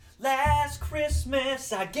last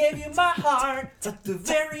Christmas I gave you my heart, but the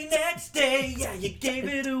very next day, yeah, you gave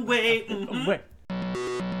it away. Wait.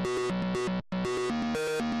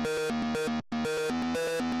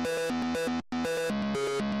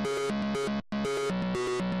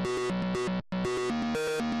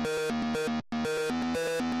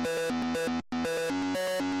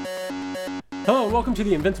 Hello, and welcome to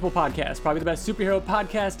the Invincible Podcast, probably the best superhero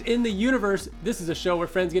podcast in the universe. This is a show where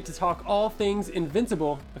friends get to talk all things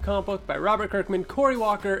Invincible, a comic book by Robert Kirkman, Corey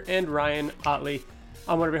Walker, and Ryan Otley.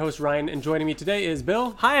 I'm one of your hosts, Ryan, and joining me today is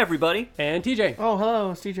Bill. Hi, everybody. And TJ. Oh,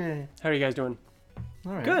 hello, it's TJ. How are you guys doing?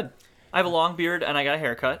 All right. Good. I have a long beard and I got a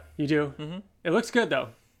haircut. You do? Mm-hmm. It looks good, though.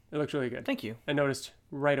 It looks really good. Thank you. I noticed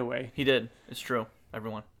right away. He did. It's true,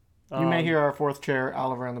 everyone. You may hear our fourth chair,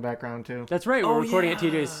 Oliver, in the background, too. That's right. We're recording at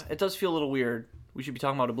TJ's It does feel a little weird. We should be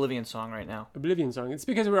talking about Oblivion Song right now. Oblivion Song. It's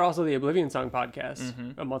because we're also the Oblivion Song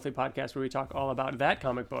podcast, a monthly podcast where we talk all about that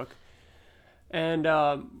comic book. And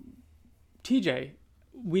TJ,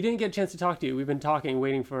 we didn't get a chance to talk to you. We've been talking,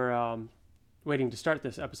 waiting to start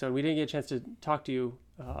this episode. We didn't get a chance to talk to you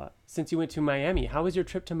since you went to Miami. How was your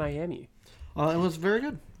trip to Miami? It was very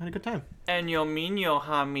good. I had a good time. Enyo minyo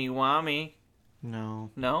hami wami. No.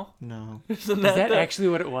 No? No. Isn't Is that actually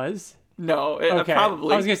what it was? No, Okay.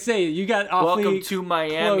 probably. I was going to say, you got awfully Welcome to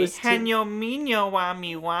Miami. close to- Enyo minyo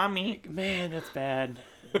wami wami. Man, that's bad.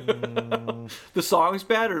 The song's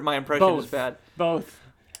bad or my impression is bad? Both.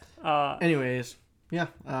 Anyways, yeah,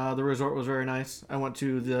 the resort was very nice. I went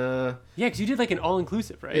to the... Yeah, because you did like an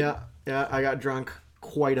all-inclusive, right? Yeah, I got drunk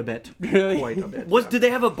quite a bit. Really? Quite a bit. Did they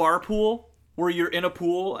have a bar pool where you're in a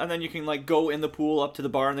pool and then you can like go in the pool up to the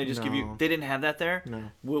bar and they just give you... No. They didn't have that there? No.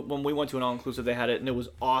 When we went to an all-inclusive, they had it and it was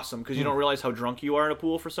awesome because you don't realize how drunk you are in a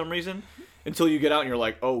pool for some reason until you get out and you're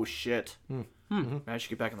like, oh shit. Man, I should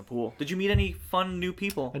get back in the pool. Did you meet any fun new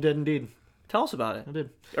people? I did indeed. Tell us about it. I did.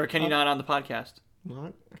 Or can you not on the podcast?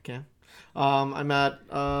 What? I can. I met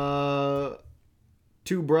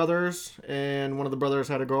two brothers, and one of the brothers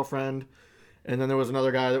had a girlfriend, and then there was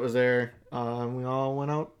another guy that was there. We all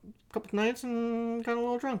went out a couple nights and got a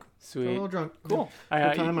little drunk. Sweet. Got a little drunk. Cool.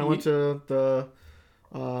 Good time. I went to the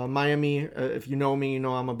Miami. If you know me, you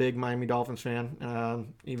know I'm a big Miami Dolphins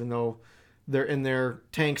fan. Even though they're in their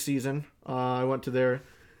tank season, I went to their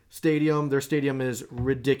stadium. Their stadium is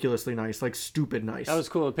ridiculously nice, like stupid nice. That was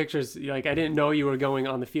cool. The pictures, like, I didn't know you were going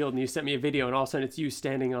on the field, and you sent me a video, and all of a sudden it's you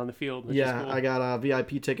standing on the field, which is cool. I got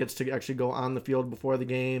VIP tickets to actually go on the field before the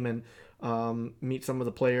game and meet some of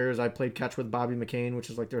the players. I played catch with Bobby McCain, which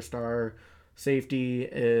is like their star safety.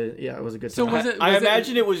 Yeah, it was a good time. So I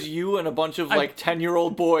imagine it was you and a bunch of like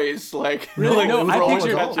 10-year-old boys. Like, Really? like, No,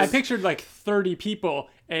 all I pictured like 30 people,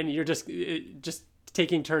 and you're just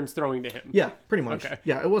taking turns throwing to him. Yeah, pretty much. Okay.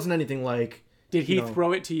 Yeah, it wasn't anything like... Did he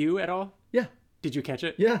throw it to you at all? Yeah. Did you catch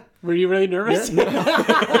it? Yeah. Were you really nervous? Yeah, no.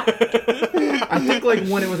 I think like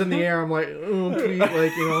when it was in the air, I'm like, oh, please,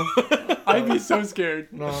 like, you know. I'd be so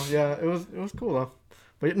scared. No, yeah, it was cool though.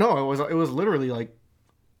 But no, it was literally like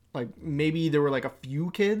maybe there were like a few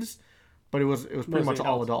kids, but it was pretty Mostly much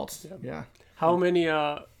all adults. adults. Yeah. How many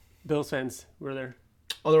Bills fans were there?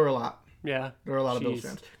 Oh, there were a lot. Yeah. There were a lot of Bills Jeez.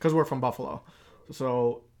 fans because we're from Buffalo.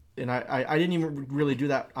 So, and I didn't even really do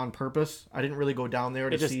that on purpose. I didn't really go down there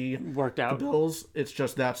to It just see worked the out. Bills. It's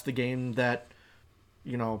just that's the game that,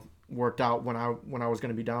 you know, worked out when I was going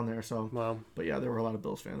to be down there. So, Wow. but yeah, there were a lot of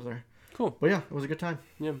Bills fans there. Cool. But yeah, it was a good time.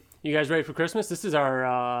 Yeah. You guys ready for Christmas? This is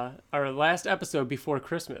our last episode before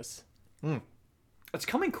Christmas. it's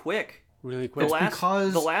coming quick. Really quick. The last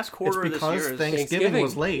quarter of this year is Thanksgiving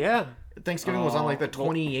was late. Yeah. Thanksgiving was on like the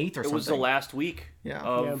 28th or something. It was the last week. Yeah.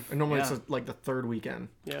 Of, And normally yeah. it's like the third weekend.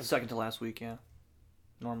 Yeah. Second to last week. Yeah.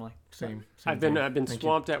 Normally. Same I've thing. been Thank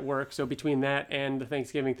swamped at work, so between that and the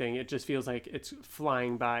Thanksgiving thing, it just feels like it's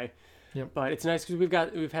flying by. Yep. But it's nice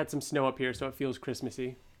because we've had some snow up here, so it feels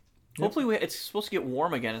Christmassy. Hopefully it's supposed to get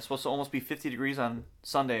warm again. It's supposed to almost be 50 degrees on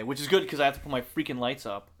Sunday, which is good because I have to put my freaking lights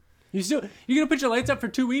up. You're gonna put your lights up for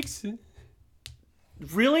 2 weeks?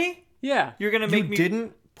 Really? Yeah. You're gonna You make me?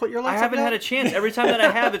 didn't put your I lights up haven't yet? had a chance. Every time that I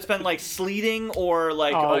have, it's been like sleeting or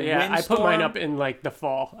like Oh a yeah, I windstorm. put mine up in like the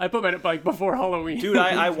fall. I put mine up like before Halloween. Dude,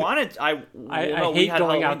 I wanted. I we hate had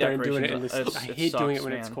going Halloween out there and doing it in decorations. this. I hate doing it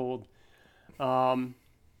when it's man. cold.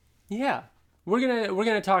 Yeah, we're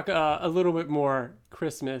gonna talk a little bit more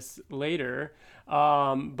Christmas later.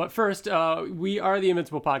 But first, we are the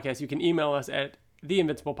Invincible Podcast. You can email us at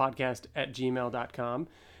theinvinciblepodcast@gmail.com.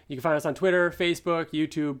 You can find us on Twitter, Facebook,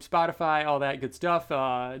 YouTube, Spotify, all that good stuff.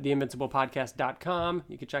 Theinvinciblepodcast.com.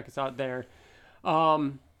 You can check us out there.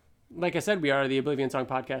 Like I said, we are the Oblivion Song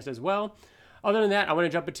Podcast as well. Other than that, I want to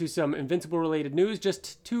jump into some Invincible-related news.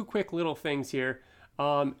 Just two quick little things here.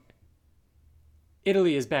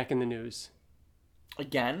 Italy is back in the news.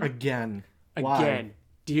 Again? Why? Again.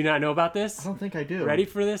 Do you not know about this? I don't think I do. Ready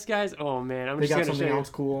for this, guys? Oh, man. They got something else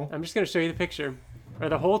cool. I'm just going to show you the picture. Or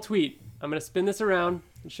the whole tweet. I'm going to spin this around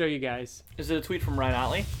and show you guys. Is it a tweet from Ryan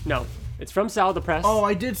Otley? No. It's from Sal the Press. Oh,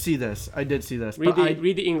 I did see this. Read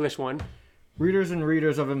the English one. Readers and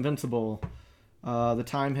readers of Invincible. The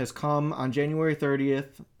time has come on January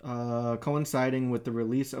 30th, coinciding with the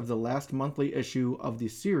release of the last monthly issue of the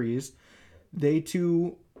series. They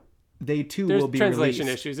too will be released. There's translation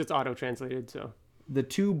issues. It's auto-translated, so. The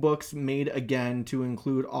 2 books made again to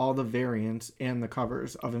include all the variants and the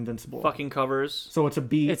covers of Invincible. Fucking covers. So it's a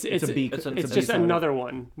B. It's just another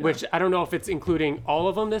one, which I don't know if it's including all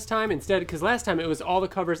of them this time instead, because last time it was all the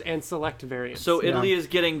covers and select variants. So Italy is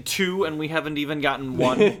getting 2, and we haven't even gotten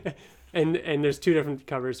 1. and there's 2 different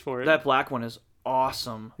covers for it. That black one is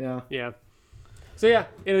awesome. Yeah. Yeah. So yeah,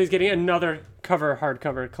 Italy's getting another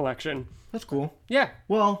hardcover collection. That's cool. Yeah.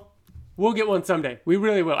 Well, we'll get one someday. We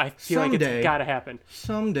really will. I feel like it's got to happen.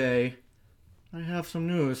 Someday, I have some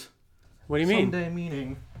news. What do you mean? Someday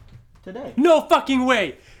meaning today. No fucking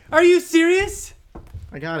way. Are you serious?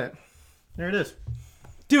 I got it. There it is.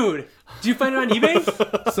 Dude, did you find it on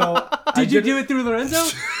eBay? So Did you do it through Lorenzo?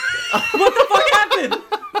 What the fuck happened?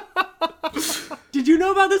 Did you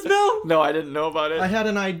know about this, Bill? No, I didn't know about it. I had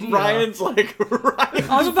an idea. Ryan's I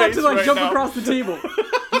was about to jump across the table.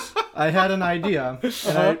 I had an idea,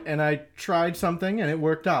 and I tried something, and it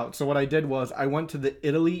worked out. So what I did was I went to the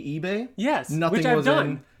Italy eBay. Yes, which I've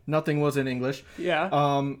done. Nothing was in English.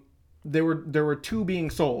 Yeah. There were 2 being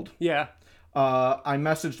sold. Yeah. I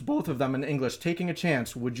messaged both of them in English, taking a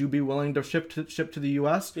chance. Would you be willing to ship to the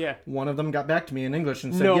U.S.? Yeah. One of them got back to me in English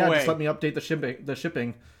and said, No "Yeah, way. just let me update the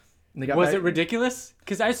shipping." And they got Was back. it ridiculous?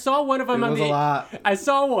 Because I saw one of them It on was the. a lot. I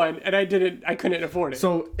saw one and I couldn't afford it.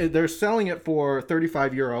 So they're selling it for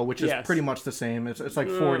 €35, which is pretty much the same. It's like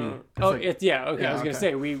 40. Okay. I was gonna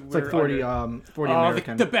say it's like 40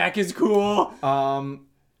 American. The back is cool.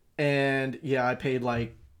 And yeah, I paid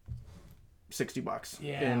like $60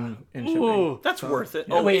 in shipping. Ooh. That's worth it.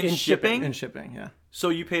 Yeah. Oh, Wait, in shipping? In shipping, yeah. So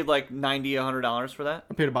you paid like $90, $100 for that?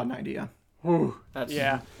 I paid about 90, yeah. Ooh. That's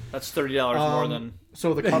 $30 more than.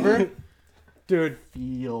 So the cover, dude,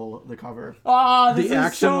 feel the cover. Oh, this the is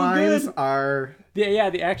action so lines good. are.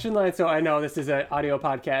 The action lines. So I know this is an audio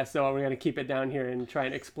podcast, so we're gonna keep it down here and try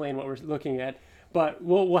and explain what we're looking at. But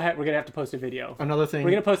we're gonna have to post a video. Another thing.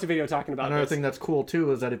 We're gonna post a video talking about another this. thing that's cool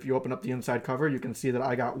too is that if you open up the inside cover, you can see that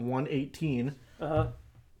I got 118.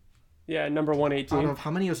 Yeah, number 118. Out of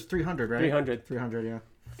how many? It was 300, right? 300. 300, yeah.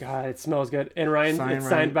 God, it smells good. And Ryan, it's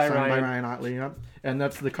signed by Signed by Ryan. Ryan Otley, yep. And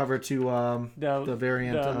that's the cover to the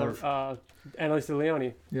variant of Annalisa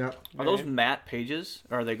Leone. Yeah. Are those matte pages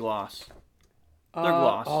or are they gloss? They're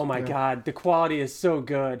gloss. Oh my God, the quality is so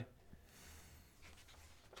good.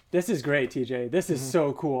 This is great, TJ. This is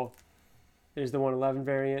so cool. There's the 111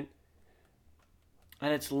 variant.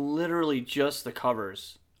 And it's literally just the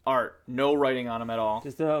covers. Art. No writing on them at all.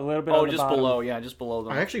 Just a little bit on the just bottom. below. Yeah, just below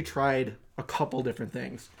them. I actually tried a couple different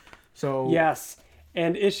things. So Yes.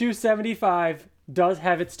 And issue 75 does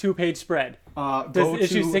have its 2-page spread. Does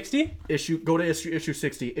issue 60? Go to issue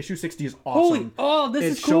 60. Issue 60 is Holy! awesome. Oh, this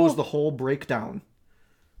is It cool. shows the whole breakdown.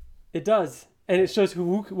 It does. And it shows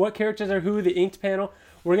what characters are who, the inked panel.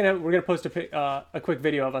 We're gonna post a quick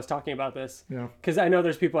video of us talking about this. Yeah. Because I know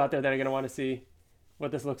there's people out there that are gonna want to see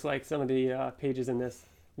what this looks like. Some of the pages in this.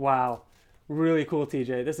 Wow, really cool,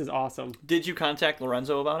 TJ. This is awesome. Did you contact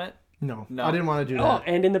Lorenzo about it? No. No. I didn't want to do Oh, that.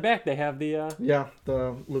 and in the back they have the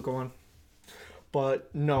the Luca one.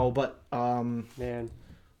 But man.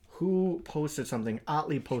 who posted something?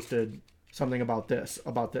 Otley posted something about this.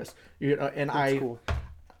 And That's cool.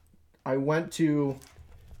 I went to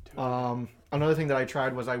another thing that I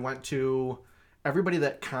tried was I went to everybody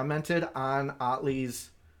that commented on Otley's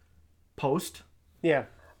post. Yeah.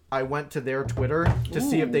 I went to their Twitter to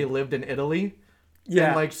see if they lived in Italy. Yeah.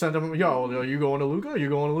 And like send them, yo, are you going to Luca? Are you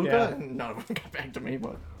going to Luca? Yeah. And none of them got back to me,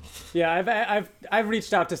 but. Yeah, I've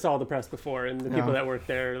reached out to Saul the Press before, and the people that work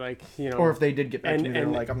there, like, you know. Or if they did get back to me, they're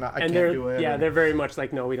like, I can't do it. Yeah, they're very much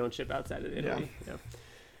like, no, we don't ship outside of Italy. Yeah.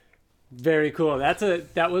 Very cool.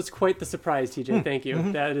 That was quite the surprise, TJ. Thank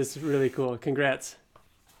you. That is really cool. Congrats.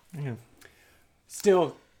 Yeah.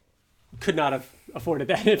 Still could not have afforded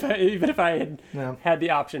that even if I had had the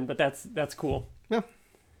option, but that's cool. Yeah.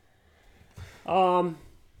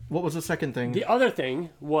 What was the second thing? The other thing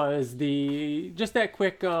was just that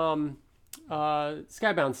quick Skybound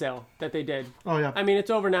sale that they did. Oh yeah. I mean, it's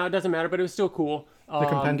over now. It doesn't matter, but it was still cool. The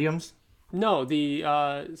compendiums? No, the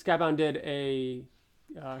Skybound did a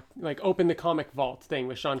like Open the Comic Vault thing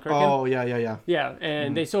with Sean Kirkin. Oh, yeah. Yeah,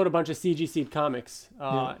 and they sold a bunch of CG Seed comics,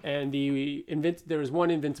 and there was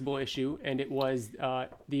one Invincible issue, and it was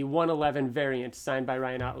the 111 variant signed by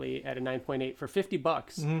Ryan Otley at a 9.8 for $50.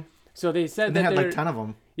 Mm-hmm. So they said they had like 10 of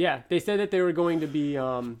them. Yeah, they said that they were going to be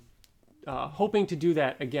hoping to do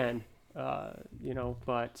that again,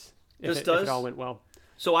 but if it all went well.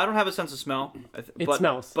 So I don't have a sense of smell. It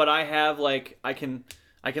smells, but I have like I can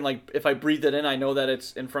like if I breathe it in, I know that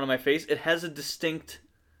it's in front of my face. It has a distinct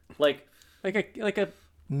like a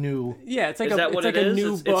new. Yeah, it's like is that what like it a is?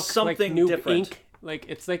 new book, it's something like new different. ink. Like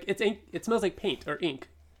it's ink. It smells like paint or ink.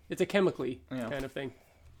 It's a chemically kind of thing.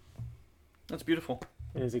 That's beautiful.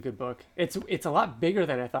 It is a good book. It's a lot bigger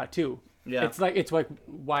than I thought too. Yeah. It's like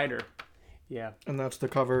wider. Yeah. And that's the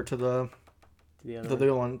cover to the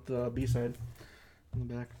other one, the B-side on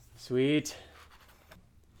the back. Sweet.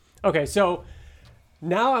 Okay, so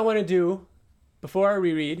now I want to do, before I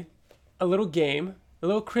reread, a little game, a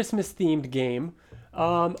little Christmas-themed game.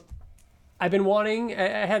 I've been wanting,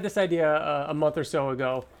 I had this idea a month or so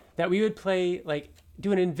ago, that we would play,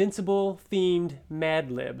 do an Invincible-themed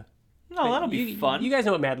Mad Lib. No, that'll be fun. You guys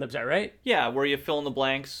know what Mad Libs are, right? Yeah, where you fill in the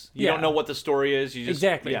blanks. You don't know what the story is. You just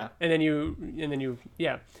exactly. Yeah. And then you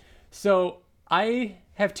yeah. So I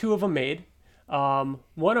have two of them made.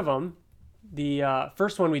 One of them, the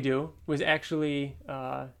first one we do was actually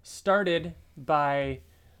started by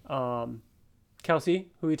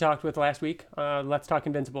Kelsey, who we talked with last week. Let's Talk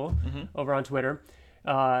Invincible over on Twitter,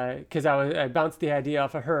 because I bounced the idea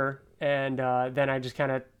off of her, and then I just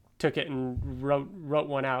kind of took it and wrote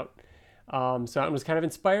one out. So I was kind of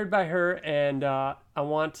inspired by her, and I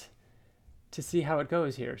want to see how it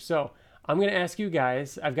goes here. So I'm going to ask you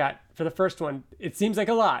guys, I've got, for the first one, it seems like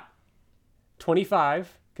a lot,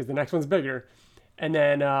 25, because the next one's bigger. And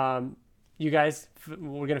then you guys,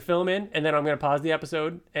 we're going to fill them in, and then I'm going to pause the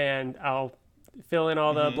episode, and I'll fill in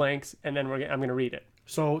all the blanks, and then I'm going to read it.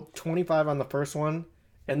 So 25 on the first one,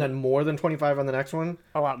 and then more than 25 on the next one?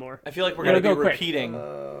 A lot more. I feel like we're going to be repeating.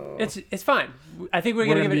 It's fine. I think we're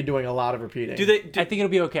going to be doing a lot of repeating. I think it'll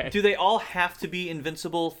be okay. Do they all have to be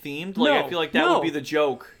Invincible themed? Like, I feel like that would be the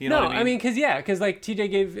joke. You know what I mean? Because like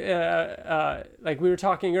TJ gave, like we were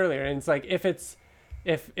talking earlier, and it's like if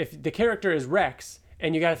the character is Rex,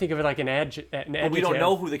 and you got to think of it like an adjective. But we don't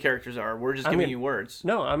know who the characters are. We're just giving you words.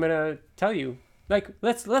 No, I'm gonna tell you. Like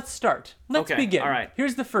let's start. Let's begin. All right.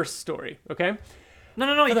 Here's the first story. Okay.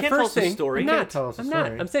 No. You can't tell us a story. You can't tell us a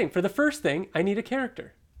story. I'm saying for the first thing, I need a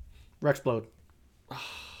character. Rexplode.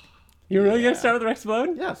 You're really gonna start with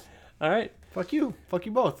Rexplode? Yes. All right. Fuck you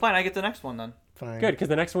both. Fine, I get the next one then. Fine. Good, because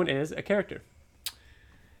the next one is a character.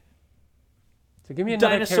 So give me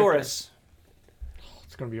another Dinosaurus.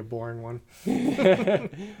 It's gonna be a boring one.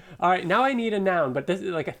 All right, now I need a noun, but this is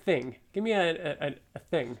like a thing. Give me a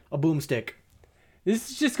thing. A boomstick.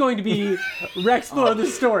 This is just going to be Rexplode the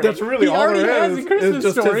story. That's really all there is. It's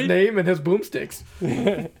just story. his name and his boomsticks.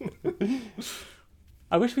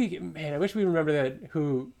 I wish we remember that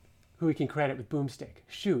who we can credit with boomstick.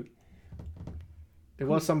 Shoot. It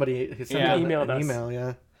was somebody who sent an email,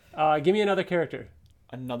 yeah. Give me another character.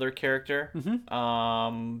 Another character?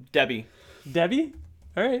 Mm-hmm. Debbie. Debbie?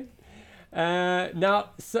 All right. Now,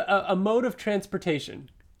 a mode of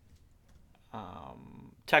transportation.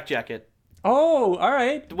 Tech jacket. Oh, all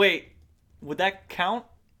right. Wait, would that count?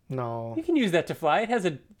 No. You can use that to fly. It has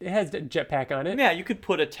a jetpack on it. Yeah, you could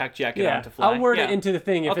put a tech jacket on to fly. I'll word it into the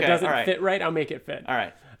thing. If it doesn't fit right, I'll make it fit. All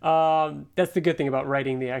right. That's the good thing about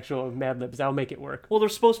writing the actual Mad Libs. I'll make it work. Well, they're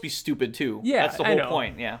supposed to be stupid too. Yeah, that's the whole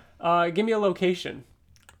point. Yeah. Give me a location.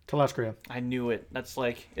 Telescria. I knew it. That's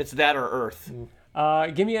like it's that or Earth.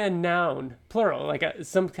 Give me a noun, plural, like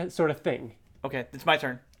some sort of thing. Okay, it's my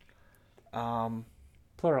turn.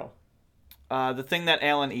 Plural. The thing that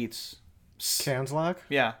Alan eats. Canslock?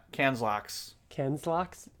 Yeah, Canslocks.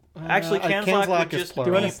 Canslocks? Actually, Canslock would just be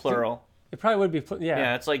plural. It probably would be, yeah.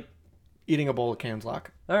 Yeah, it's like... Eating a bowl of Canslock.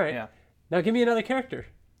 All right. Yeah. Now give me another character.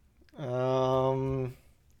 Octobos.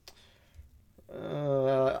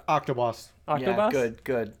 Octobos? Yeah,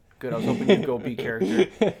 good. I was hoping you'd go B character.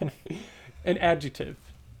 An adjective.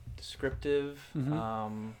 Descriptive.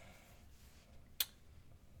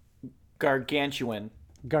 Gargantuan.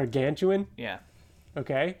 Gargantuan? Yeah.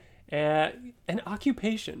 Okay. An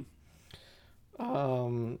occupation.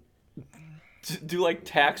 Do like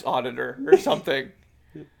tax auditor or something.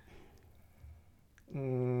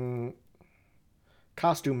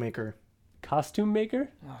 Costume maker. Costume maker?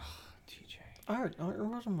 Oh, TJ.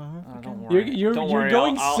 Don't worry. You're Don't worry.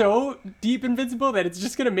 going so deep Invincible that it's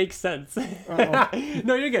just going to make sense.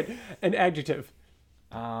 No, you're good. An adjective.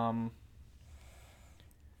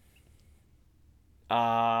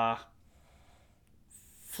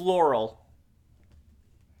 Floral.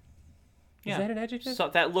 Is that an adjective? So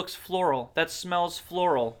that looks floral. That smells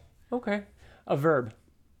floral. Okay. A verb.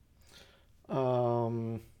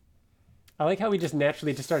 I like how we just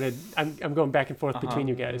naturally just started. I'm going back and forth between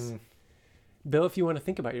you guys. Bill, if you want to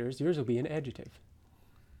think about yours will be an adjective.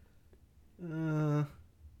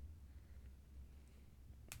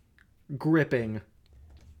 Gripping.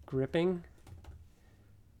 Gripping.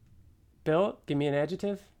 Bill, give me an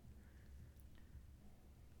adjective.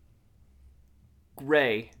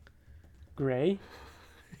 Gray. Gray.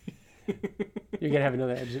 You're gonna have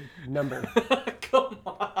another number. Come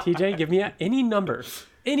on. TJ, give me any number.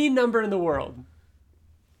 Any number in the world.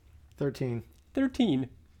 13. 13.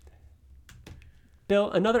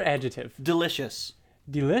 Bill, another adjective. Delicious.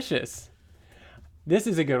 Delicious. This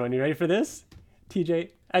is a good one. You ready for this? TJ,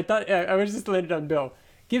 I thought I was just landed on Bill.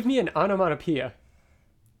 Give me an onomatopoeia.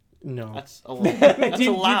 No. That's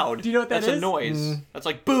loud. Do you know what that That's is? a noise. That's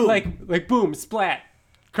like boom. Like boom, splat,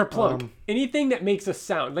 kerplunk. Anything that makes a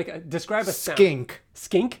sound. Like describe a sound. Skink.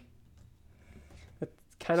 Skink? That's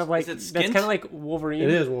kind of like Is it skint? that's kind of like Wolverine.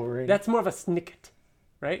 It is Wolverine. That's more of a snicket,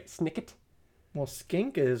 right? Snicket. Well,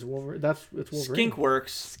 skink is Wolverine. It's Wolverine. skink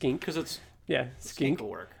works. Skink. Because it's Yeah, skink skink. will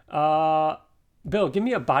work. Bill, give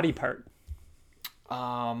me a body part.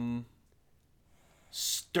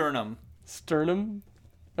 Sternum. Sternum.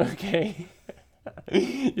 Okay.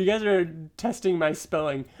 You guys are testing my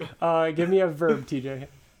spelling. Give me a verb, TJ.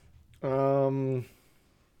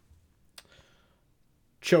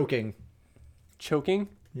 Choking. Choking.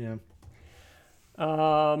 Yeah.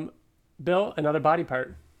 Bill, another body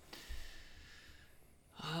part.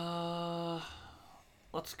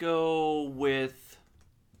 Let's go with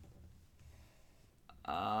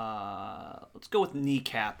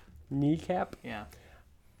kneecap. Kneecap. Yeah.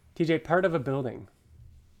 TJ, part of a building.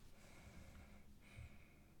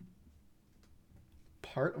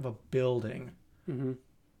 Part of a building. Mm-hmm.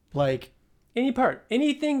 Like Any part.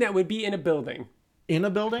 Anything that would be in a building. in a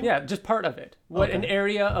building? Yeah, just part of it. What Okay. an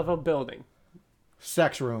area of a building.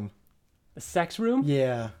 Sex room. A sex room?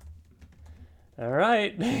 Yeah. All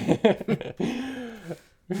right. We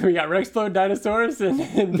got Rexplode, Dinosaurus,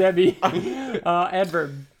 and Debbie.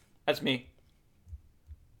 Adverb. That's me.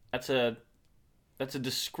 That's a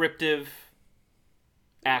descriptive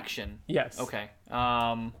action. Yes. Okay.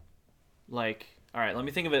 All right, let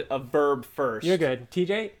me think of a verb first. You're good.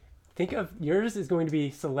 TJ, think of yours is going to be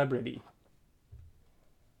celebrity.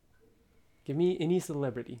 Give me any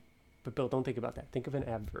celebrity. But Bill, don't think about that. Think of an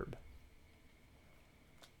adverb.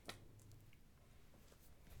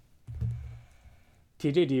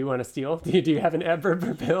 TJ, do you want to steal? Do you have an adverb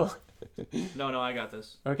for Bill? No, I got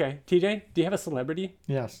this. Okay. TJ, do you have a celebrity?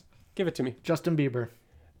 Yes. Give it to me. Justin Bieber.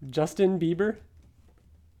 Justin Bieber?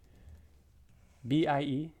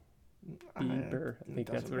 B-I-E? Bieber. I think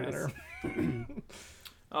that's what it is.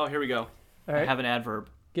 Oh, here we go. All right. I have an adverb.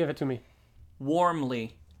 Give it to me.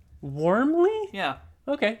 Warmly. Warmly? Yeah.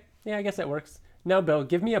 Okay. Yeah, I guess that works. Now, Bill,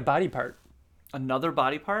 give me a body part. Another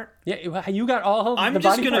body part? Yeah, you got all of I'm the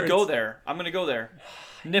just body gonna parts. go there. I'm gonna go there.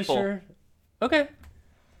 Nipple. Sure. Okay.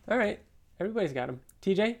 All right. Everybody's got them.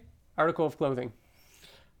 TJ, article of clothing.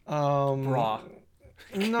 Bra.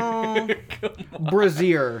 No.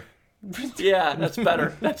 Brassiere. Yeah, that's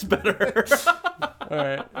better. That's better. All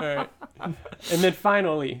right. And then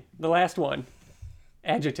finally, the last one.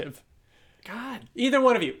 Adjective. God. Either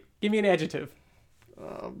one of you. Give me an adjective.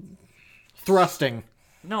 Thrusting.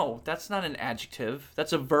 No, that's not an adjective.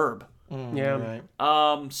 That's a verb. Yeah.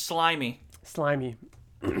 Right. Slimy. Slimy.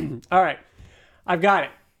 All right. I've got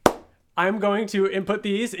it. I'm going to input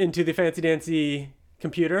these into the fancy dancy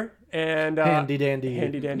computer and Handy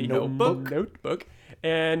dandy notebook.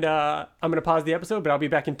 And I'm going to pause the episode, but I'll be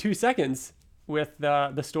back in 2 seconds with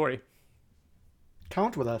the story.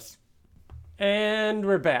 Count with us. And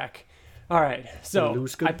we're back. All right. So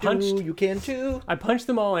I punched. You can too. I punched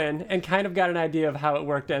them all in and kind of got an idea of how it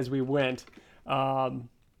worked as we went. But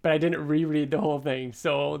I didn't reread the whole thing.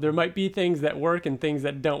 So there might be things that work and things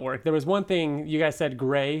that don't work. There was one thing you guys said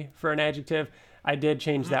gray for an adjective. I did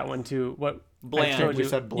change that one to what Bland. I told you. We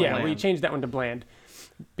said bland. Yeah, we changed that one to bland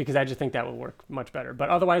because I just think that will work much better. But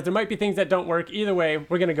otherwise, there might be things that don't work. Either way,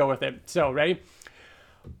 we're going to go with it. So, ready?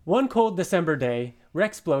 One cold December day,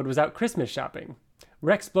 Rexplode was out Christmas shopping.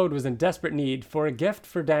 Rexplode was in desperate need for a gift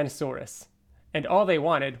for Dinosaurus, and all they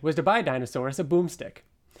wanted was to buy Dinosaurus a boomstick.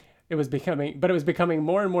 It was becoming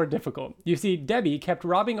more and more difficult. You see, Debbie kept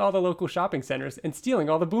robbing all the local shopping centers and stealing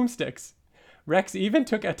all the boomsticks. Rex even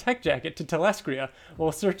took a tech jacket to Telescria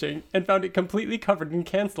while searching and found it completely covered in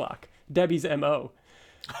canslock, Debbie's M.O.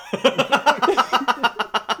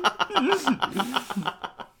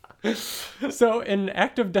 So, in an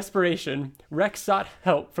act of desperation, Rex sought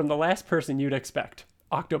help from the last person you'd expect,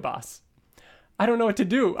 Octoboss. I don't know what to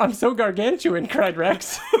do. I'm so gargantuan, cried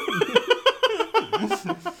Rex.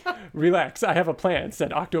 Relax, I have a plan,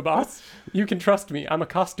 said Octoboss. You can trust me, I'm a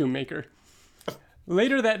costume maker.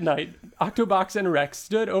 Later that night, Octoboss and Rex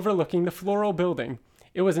stood overlooking the floral building.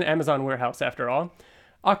 It was an Amazon warehouse, after all.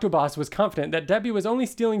 Octoboss was confident that Debbie was only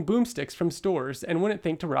stealing boomsticks from stores and wouldn't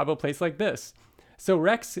think to rob a place like this. So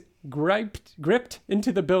Rex gripped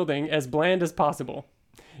into the building as bland as possible.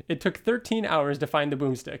 It took 13 hours to find the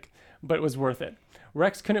boomstick, but it was worth it.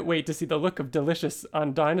 Rex couldn't wait to see the look of delicious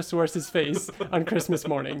on Dinosaurus' face on Christmas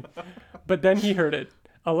morning. But then he heard it.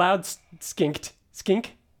 A loud skink.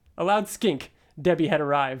 Debbie had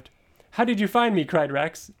arrived. How did you find me? Cried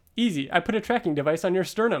Rex. Easy. I put a tracking device on your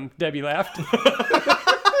sternum, Debbie laughed.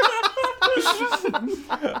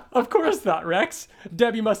 Of course, thought Rex.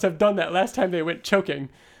 Debbie must have done that last time they went choking.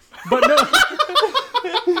 But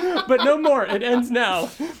no more. It ends now.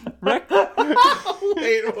 Rex.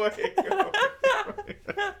 Wait.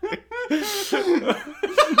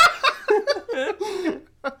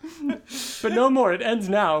 But no more. It ends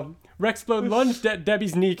now. Rexplode lunged at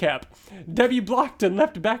Debbie's kneecap. Debbie blocked and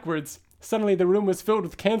leapt backwards. Suddenly, the room was filled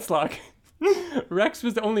with Canslock. Rex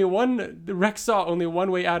saw only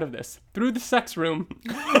one way out of this. Through the sex room.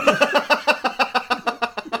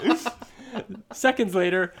 Seconds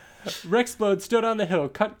later, Rexplode stood on the hill,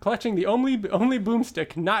 clutching the only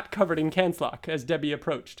boomstick not covered in Canslock as Debbie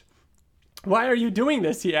approached. Why are you doing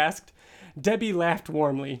this? He asked. Debbie laughed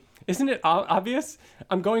warmly. Isn't it obvious?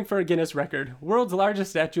 I'm going for a Guinness record. World's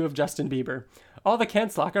largest statue of Justin Bieber. All the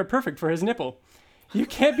Canslock are perfect for his nipple. You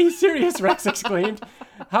can't be serious, Rex exclaimed.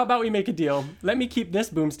 How about we make a deal? Let me keep this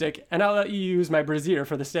boomstick, and I'll let you use my brassiere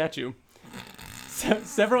for the statue.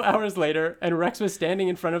 Several hours later, and Rex was standing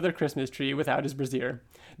in front of their Christmas tree without his brassiere.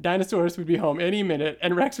 Dinosaurus would be home any minute,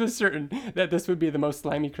 and Rex was certain that this would be the most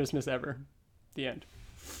slimy Christmas ever. The end.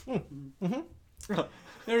 Mm-hmm.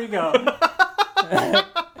 There you go.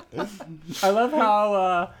 I love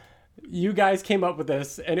how you guys came up with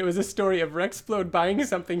this, and it was a story of Rexplode buying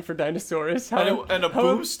something for Dinosaurus. And a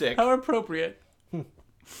boomstick. How appropriate.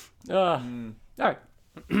 All right.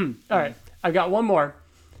 All right. I've got one more.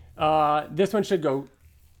 This one should go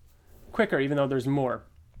quicker, even though there's more.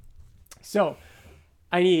 So,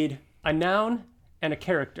 I need a noun and a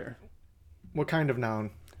character. What kind of noun?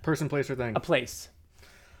 Person, place, or thing? A place.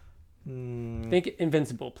 Think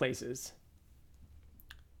invincible places.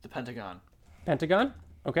 The Pentagon. Pentagon?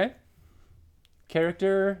 Okay.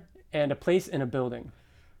 Character and a place in a building.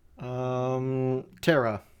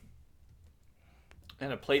 Terra.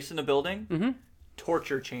 And a place in a building? Mm-hmm.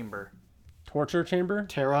 Torture chamber. Torture chamber?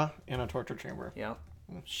 Terra and a torture chamber. Yeah.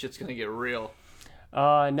 Shit's gonna get real.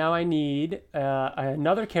 Now I need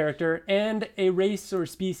another character and a race or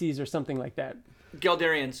species or something like that.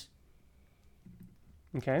 Geldarians.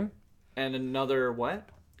 Okay. And another what?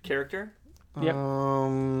 Character? Yep.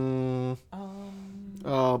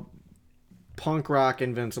 Punk rock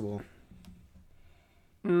invincible.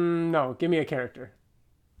 No, give me a character.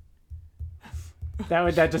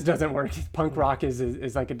 That just doesn't work. Punk rock is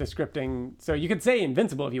like a descripting. So you could say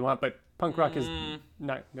invincible if you want, but punk rock is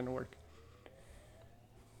not gonna work.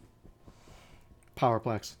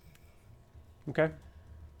 Powerplex. Okay.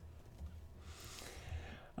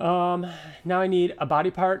 Now I need a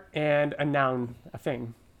body part and a noun, a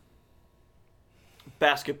thing.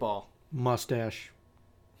 Basketball. Mustache.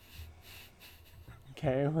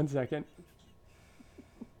 Okay, 1 second.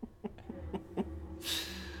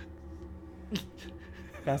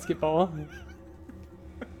 Basketball.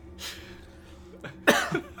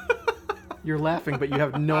 You're laughing, but you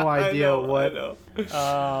have no idea what.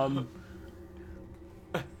 I know.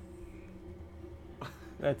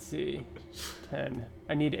 Let's see. 10.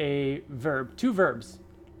 I need a verb. 2 verbs.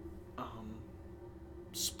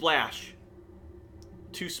 Splash.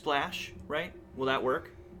 To splash, right? Will that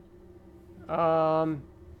work?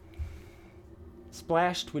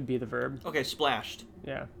 Splashed would be the verb. Okay, splashed.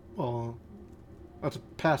 Yeah. Well, that's a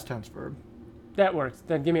past tense verb. That works.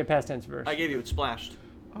 Then give me a past tense verb. I gave you it splashed.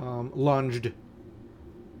 Lunged.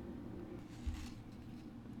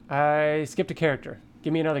 I skipped a character.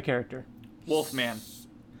 Give me another character. Wolfman.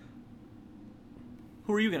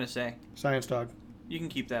 Who are you gonna say? Science dog. You can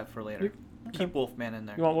keep that for later. Keep Wolfman in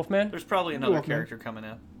there. You want Wolfman? There's probably another Wolfman. character coming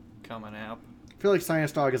up. I feel like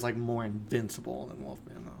Science dog is like more invincible than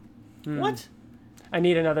Wolfman, though. What? I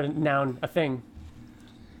need another noun, a thing.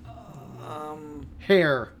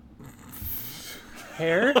 Hair.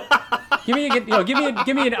 Hair? give me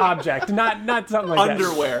an object, not something like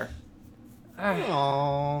Underwear.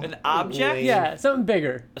 Aww. An object? Lame. Yeah, something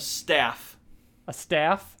bigger. A staff. A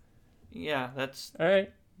staff. Yeah, that's... All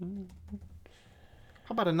right.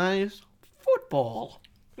 How about a nice football?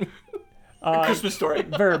 Christmas Story.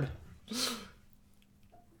 Verb.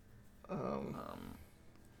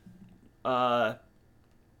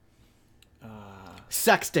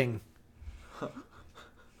 Sexting.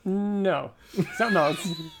 No. Something else.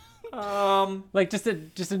 Like just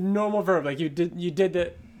a normal verb. Like you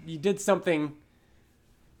did something.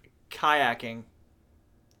 Kayaking.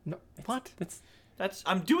 No, what?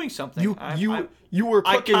 I'm doing something. You were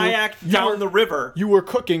I cooking. kayaked down the river. You were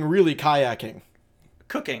cooking, really kayaking.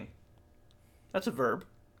 Cooking. That's a verb.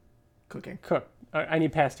 Cooking. Cook. I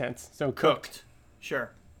need past tense. So Cooked.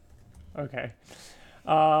 Sure. Okay.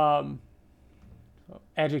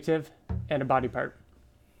 Adjective and a body part.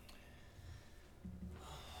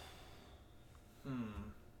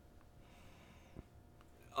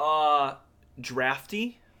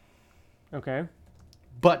 Drafty. Okay.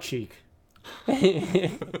 Butt cheek.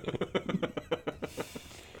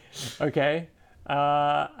 Okay.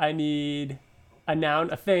 I need a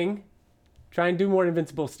noun, a thing. Try and do more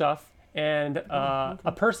invincible stuff. And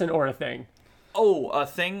a person or a thing. Oh, a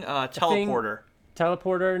thing. Teleporter.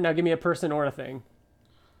 Teleporter. Now give me a person or a thing.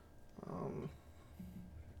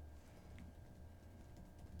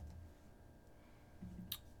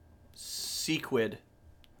 Sequid.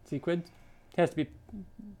 Sequid. It has to be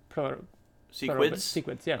plural. Sequids?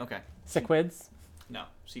 Sequids, yeah. Okay. Sequids. No,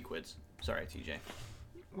 sequids. Sorry, TJ.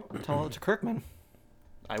 Tell it to Kirkman.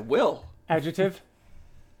 I will. Adjective.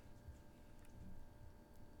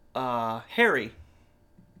 Hairy.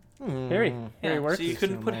 Harry. Harry works. So you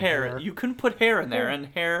couldn't So put my hair. hair. You couldn't put hair in there, and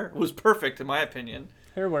hair was perfect in my opinion.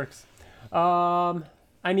 Hair works. I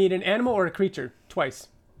need an animal or a creature. Twice.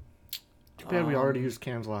 Too bad we already used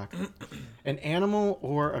Camslock. An animal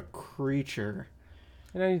or a creature.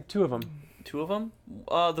 And I need two of them. Two of them.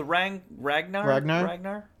 The Ragnar.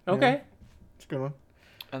 Ragnar? Okay. It's a good one.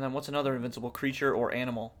 And then what's another invincible creature or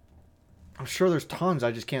animal? I'm sure there's tons.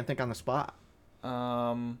 I just can't think on the spot.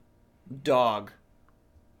 Dog.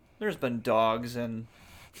 There's been dogs and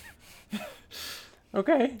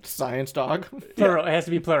Okay. Science dog. Plural. It has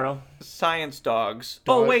to be plural. science dogs.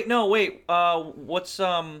 Dog. Oh wait, no, wait. What's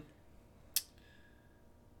yeah,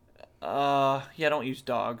 don't use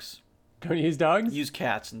dogs. Don't use dogs. Use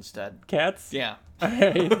cats instead. Cats. Yeah. All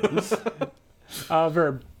right.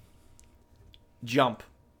 Verb. Jump.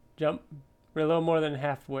 Jump. We're a little more than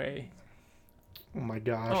halfway. Oh my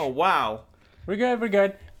gosh. Oh wow. We're good. We're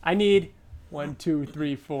good. I need 1, 2,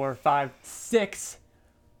 3, 4, 5, 6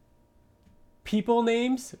 people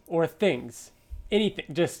names or things. Anything.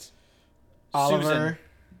 Just Oliver. Susan.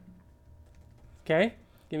 okay.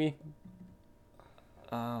 Give me.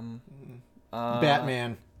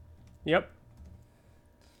 Batman. Yep.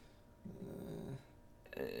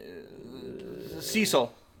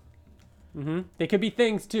 Cecil. They could be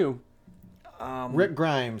things too. Rick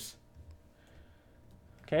Grimes.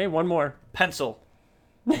 Okay. One more. Pencil.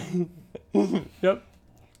 Yep.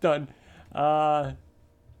 Done. That's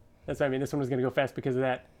what I mean. This one was gonna go fast because of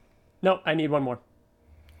that. Nope. I need one more.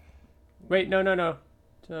 Wait. No.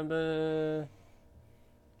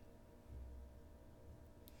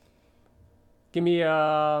 Give me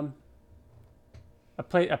a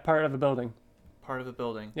part of a building. Part of a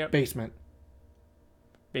building. Yep. Basement.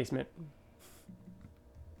 Basement.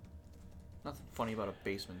 Nothing funny about a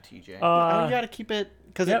basement, TJ. You gotta keep it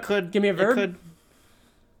because yep. it could. Give me a verb. It could,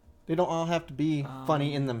 they don't all have to be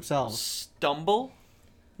funny in themselves. Stumble.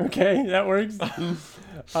 Okay, that works.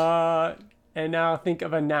 And now think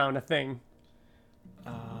of a noun, a thing.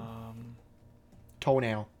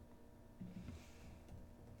 Toenail.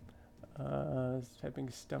 Typing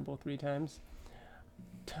stumble 3 times.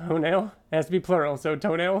 Toenail. It has to be plural, so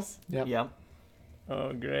toenails. Yep. Yep.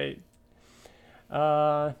 Oh, great.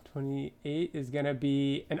 28 is going to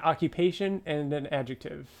be an occupation and an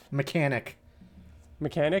adjective. Mechanic.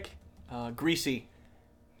 Mechanic. Greasy.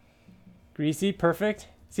 Greasy, perfect.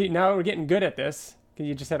 See, now we're getting good at this because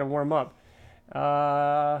you just had to warm up.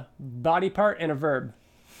 Body part and a verb.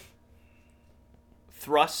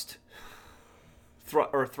 Thrust.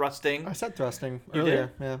 Or thrusting. I said thrusting You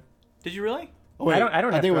earlier. Yeah. Did you really? Oh, wait. I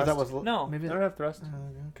don't have think thrust. that was No. Maybe I don't have thrust.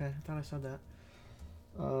 okay. I thought I said that.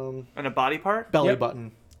 And a body part? Belly Yep.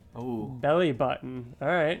 button. Ooh. Belly button. All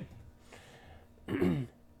right.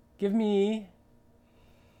 Give me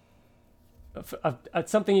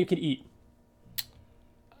something you could eat.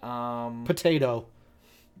 Potato.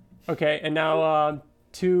 Okay, and now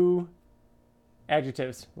 2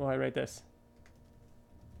 adjectives while I write this.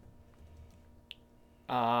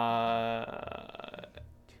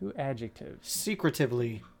 2 adjectives.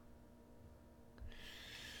 Secretively.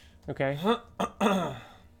 Okay.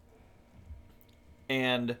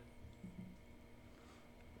 And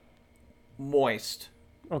moist.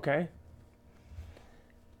 Okay.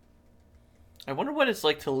 I wonder what it's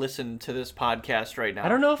like to listen to this podcast right now. I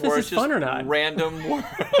don't know if this is fun or not. Random words.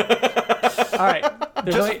 All right.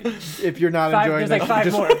 There's If you're not enjoying there's this, like 5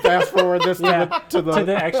 just more. fast forward this to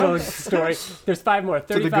the actual story. There's 5 more.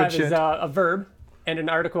 the good 35 is shit. a verb and an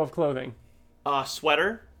article of clothing.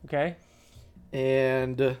 Sweater. Okay.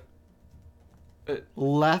 and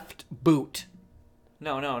left boot.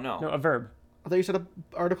 No. No, a verb. I thought you said an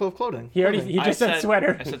article of clothing. He just said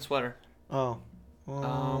sweater. I said sweater. Oh.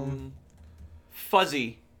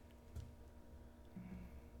 Fuzzy.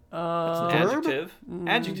 Verb? Adjective.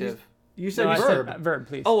 Adjective. You said No, I verb. said verb,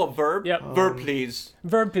 please. Oh, a verb? Yep. Verb, please.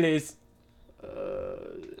 Verb, please.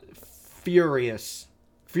 Furious.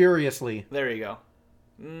 Furiously. There you go.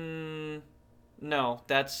 No,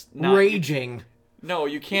 that's not... Raging. No,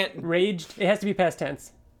 you can't... Raged. It has to be past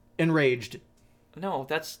tense. Enraged. No,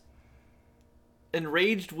 that's...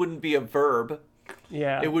 Enraged wouldn't be a verb.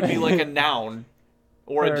 Yeah. It would be like a noun.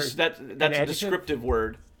 Or Or that's a adjective? descriptive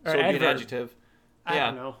word. Or So it'd be an adverb. adjective. I Yeah.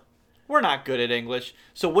 don't know. We're not good at English.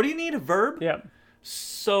 So what do you need? A verb? Yep.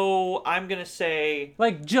 So I'm going to say...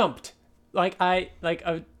 Like jumped. Like a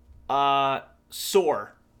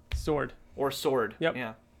Soar. sword. Or sword. Yep.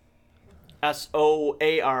 Yeah.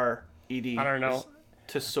 S-O-A-R-E-D. I don't know.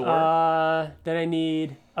 To soar. Then I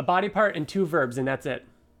need a body part and 2 verbs, and that's it.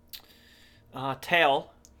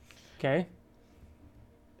 Tail. Okay.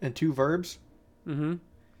 And 2 verbs. Mm-hmm.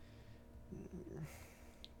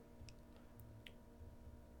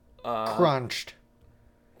 Crunched.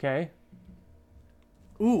 Okay.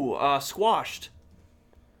 Ooh, squashed.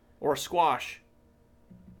 Or squash.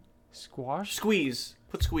 Squash? Squeeze.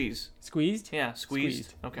 Put squeeze. Squeezed? Yeah,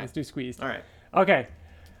 squeezed. Okay. Let's do squeezed. All right. Okay.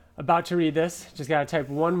 About to read this. Just gotta type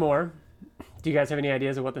one more. Do you guys have any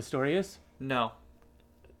ideas of what the story is? No.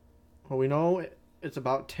 Well, we know it's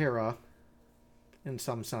about Tara in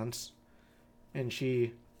some sense. And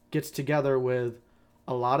she gets together with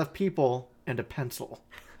a lot of people and a pencil.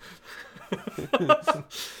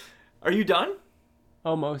 Are you done?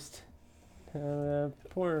 Almost.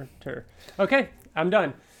 Porter. Okay, I'm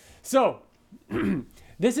done. So,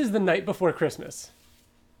 this is the night before Christmas.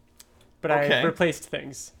 But Okay. I replaced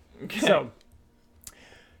things. Okay. So,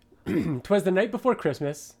 'twas the night before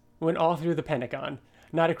Christmas, when all through the Pentagon,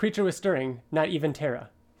 not a creature was stirring, not even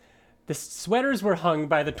Tara. The sweaters were hung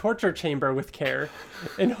by the torture chamber with care,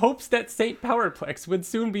 in hopes that St. Powerplex would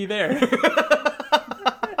soon be there.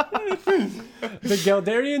 The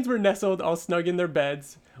Geldarians were nestled all snug in their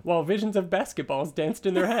beds, while visions of basketballs danced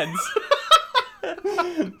in their heads.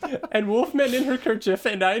 And Wolfman in her kerchief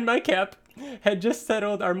and I in my cap had just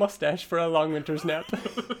settled our mustache for a long winter's nap.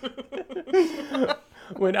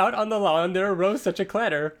 When out on the lawn there arose such a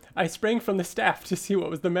clatter, I sprang from the staff to see what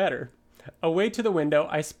was the matter. Away to the window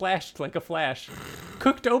I splashed like a flash,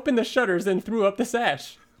 cooked open the shutters and threw up the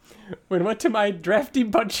sash. When what to my drafty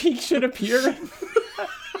butt cheek should appear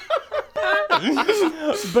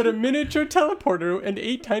but a miniature teleporter and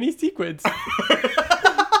 8 tiny sequids.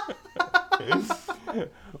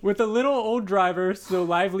 With a little old driver so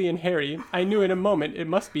lively and hairy, I knew in a moment it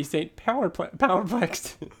must be St.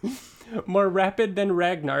 Powerplex. More rapid than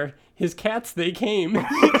Ragnar, his cats they came.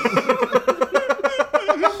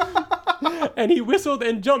 And he whistled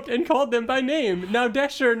and jumped and called them by name. Now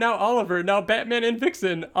Dasher, now Oliver, now Batman and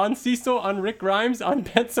Vixen. On Cecil, on Rick Grimes, on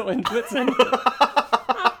Pencil and Blitzen.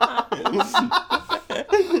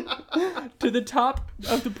 To the top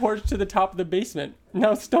of the porch, to the top of the basement.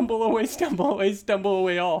 Now stumble away, stumble away, stumble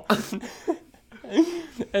away all.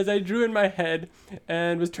 As I drew in my head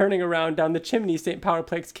and was turning around down the chimney, St.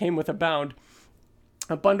 Powerplex came with a bound.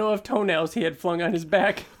 A bundle of toenails he had flung on his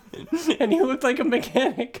back. And he looked like a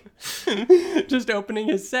mechanic, just opening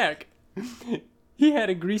his sack. He had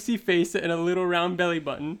a greasy face and a little round belly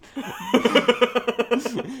button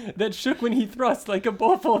that shook when he thrust like a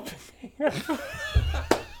bowl full of potatoes.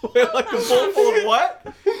 Wait, like a bowl full of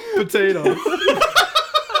what? Potatoes.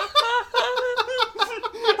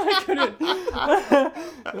 I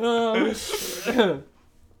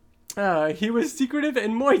couldn't. He was secretive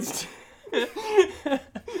and moist.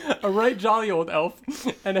 A right jolly old elf,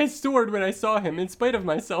 and I soared when I saw him in spite of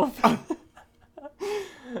myself.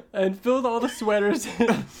 And filled all the sweaters.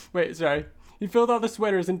 He filled all the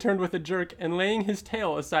sweaters and turned with a jerk, and laying his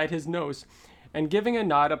tail aside his nose, and giving a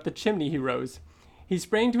nod up the chimney he rose. He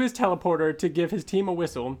sprang to his teleporter to give his team a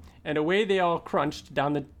whistle, and away they all crunched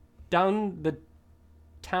down the town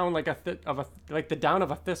like the down of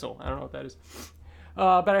a thistle. I don't know what that is.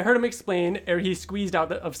 But I heard him explain, ere he squeezed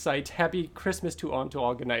out of sight, Happy Christmas to all,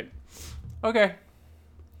 good night. Okay.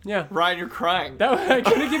 Yeah. Ryan, you're crying. I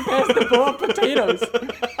couldn't get past the bowl of potatoes.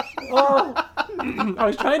 Oh. I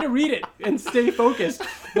was trying to read it and stay focused,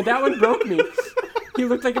 but that one broke me. He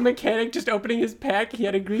looked like a mechanic just opening his pack. He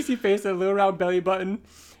had a greasy face and a little round belly button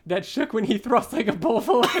that shook when he thrust like a bowl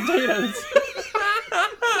full of potatoes.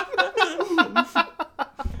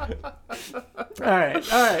 All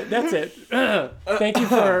right, that's it. Thank you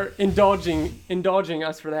for indulging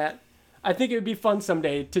us for that. I think it would be fun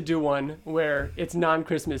someday to do one where it's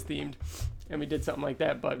non-Christmas themed, and we did something like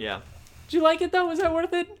that. But Yeah. did you like it though? Was that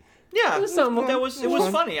worth it? Yeah, It was something. it was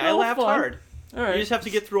funny. I laughed fun. hard. All right. You just have to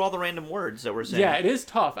get through all the random words that we're saying. Yeah, it is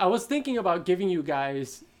tough. I was thinking about giving you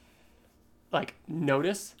guys like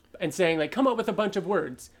notice and saying like come up with a bunch of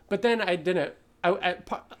words, but then I didn't.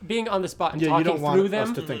 Being on the spot and Yeah, you talking don't through want them.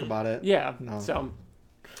 us to think about it. Yeah. No. So.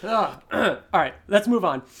 All right, let's move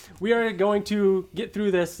on. We are going to get through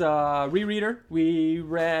this rereader. We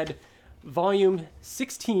read volume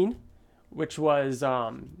 16, which was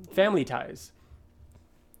Family Ties.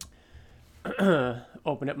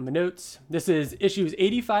 Open up my notes. This is issues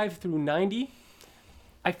 85 through 90.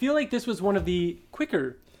 I feel like this was one of the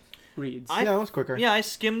quicker reads. Yeah, it was quicker. Yeah, I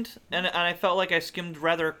skimmed, and I felt like I skimmed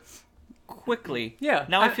rather quickly. Yeah.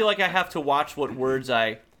 Now I feel like I have to watch what words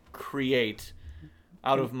I create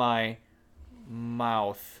out of my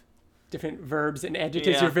mouth. Different verbs and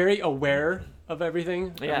adjectives. Yeah. You're very aware of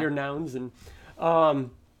everything, Yeah. of your nouns, and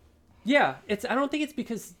it's. I don't think it's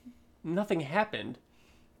because nothing happened,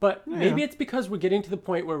 but maybe it's because we're getting to the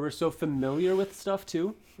point where we're so familiar with stuff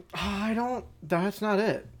too. That's not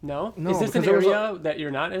it. No, No, is this an because there was area that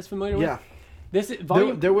you're not as familiar with? Yeah. This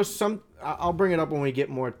volume. There was some. I'll bring it up when we get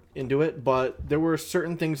more into it. But there were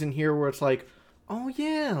certain things in here where it's like, oh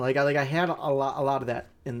yeah, I had a lot of that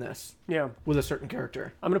in this. Yeah. With a certain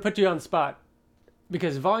character. I'm gonna put you on the spot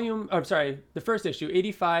because the first issue,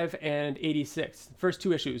 85 and 86, the first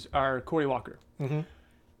two issues are Cory Walker.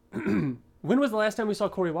 Mm-hmm. When was the last time we saw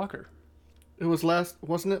Cory Walker? It was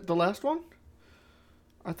wasn't it the last one?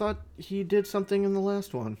 I thought he did something in the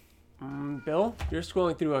last one. Bill, you're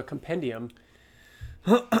scrolling through a compendium.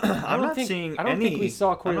 I'm not think we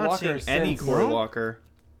saw Cory I'm not Walker seeing any since- Cory What? Walker.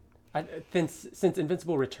 Since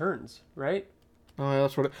Invincible Returns, right? Oh, yeah,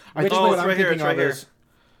 that's what. I Which think one? what It's I'm right here, thinking it's right of here. is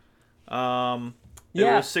It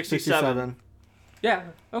Yeah. was 67. Yeah.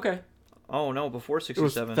 Okay. Oh no, before It was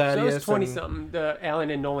 67. So it Thaddeus was 20 and something. The Alan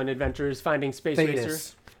and Nolan adventures, finding Space Racer.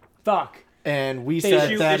 Thaddeus. Fuck. And we Issue-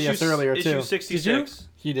 said Thaddeus earlier issue too. 66.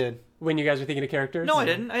 He did. When you guys were thinking of characters? No, I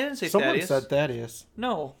didn't. I didn't say Someone Thaddeus. said Thaddeus.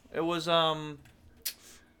 No, it was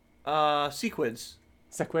Sequids.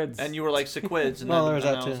 Sequids. And you were like Sequids, and Well, then there was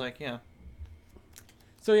and that I was too. like, yeah.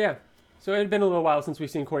 So yeah. So it had been a little while since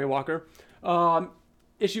we've seen Cory Walker.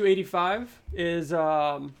 Issue 85 is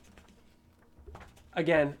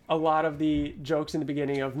again a lot of the jokes in the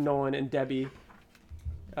beginning of Nolan and Debbie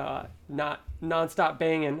not nonstop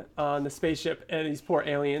banging on the spaceship and these poor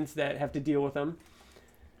aliens that have to deal with them.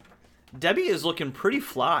 Debbie is looking pretty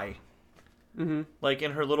fly. Mm-hmm. Like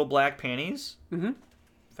in her little black panties. Mm-hmm.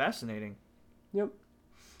 Fascinating. Yep.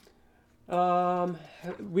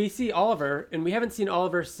 We see Oliver, and we haven't seen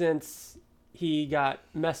Oliver since he got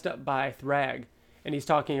messed up by Thrag, and he's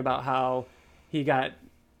talking about how he got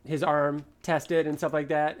his arm tested and stuff like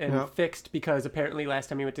that, and Yep. fixed because apparently last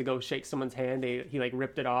time he went to go shake someone's hand, he like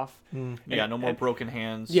ripped it off. Yeah, no more broken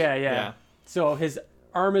hands. Yeah. So his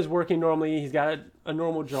arm is working normally. He's got a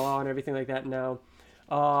normal jaw and everything like that now.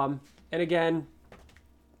 And again,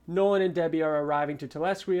 Nolan and Debbie are arriving to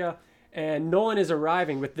Telescria, and Nolan is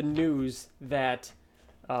arriving with the news that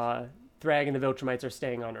Thrag and the Viltrumites are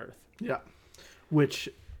staying on Earth. Yeah. Which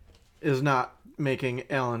is not making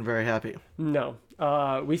Alan very happy. No.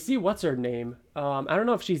 We see what's her name. I don't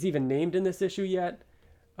know if she's even named in this issue yet.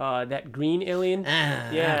 That green alien.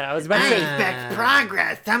 Yeah, I was about to say. Expect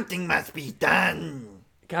progress. Something must be done.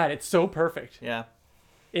 God, it's so perfect. Yeah.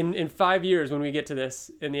 In 5 years, when we get to this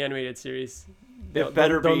in the animated series, they'll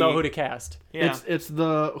be- know who to cast. Yeah. It's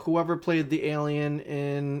the whoever played the alien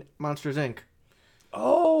in Monsters Inc.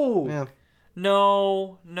 Oh, Yeah.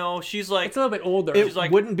 No, she's like it's a little bit older. It She's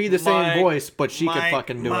like, wouldn't be the same Mike- voice, but she could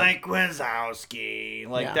fucking do it. Mike Wazowski.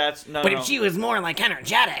 like Yeah. that's no. But no. if she was more like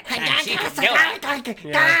energetic, then she could do it. like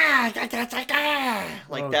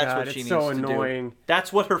Oh, that's God, what she it's needs so to annoying. do.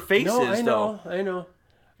 That's what her face No, is, I know, I know.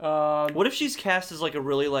 What if she's cast as like a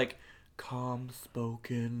really like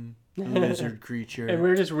calm-spoken lizard creature? And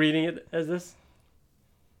we're just reading it as this.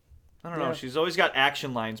 I don't know. Yeah. She's always got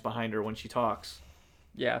action lines behind her when she talks.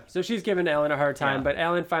 Yeah, so she's giving Alan a hard time, Yeah. but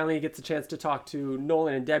Alan finally gets a chance to talk to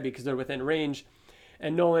Nolan and Debbie because they're within range.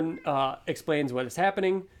 And Nolan explains what is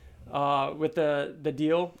happening with the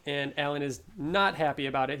deal, and Alan is not happy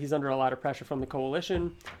about it. He's under a lot of pressure from the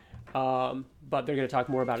Coalition, but they're going to talk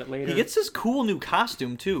more about it later. He gets this cool new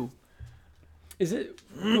costume, too. Is it...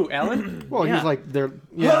 Ooh, Alan? Well, Yeah. he's like their...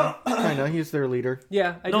 Yeah, kind of. He's their leader.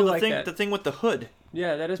 Yeah, I do like that. The thing with the hood,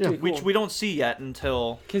 Yeah, that is pretty cool. which we don't see yet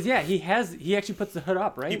until... Because, yeah, he actually puts the hood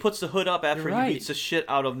up, right? He puts the hood up after You're he right. beats the shit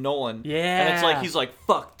out of Nolan. Yeah. And it's like, he's like,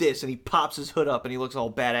 fuck this, and he pops his hood up, and he looks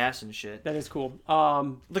all badass and shit. That is cool.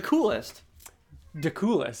 The coolest. The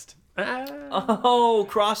coolest. Oh,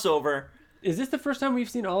 crossover. Is this the first time we've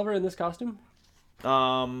seen Oliver in this costume?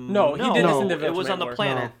 No, he did this in the it was on the Viltrumites War.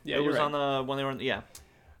 planet. No. Yeah, it you're was right. on the when they were in, yeah.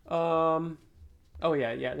 Oh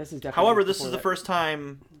yeah, this is definitely. However, this before is the that. first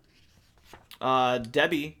time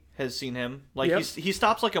Debbie has seen him. Like Yep. he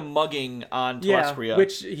stops like a mugging on Yeah, Telescria.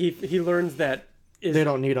 which he learns that is They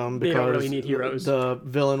don't need him They because don't really need heroes. the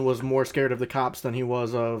villain was more scared of the cops than he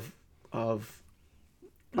was of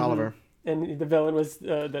Oliver. and the villain was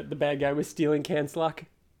the bad guy was stealing Canslock.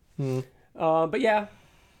 But yeah,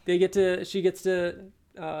 she gets to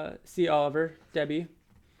see Oliver, Debbie.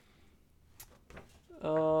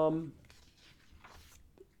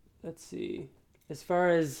 Let's see. As far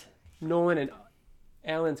as Nolan and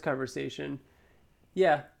Alan's conversation,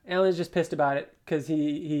 yeah, Alan's just pissed about it because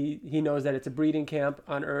he knows that it's a breeding camp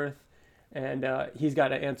on Earth, and he's got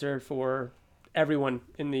to answer for everyone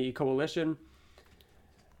in the Coalition.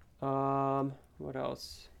 What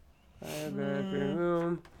else?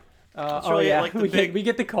 really yeah, like the we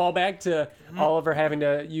get the callback to Oliver having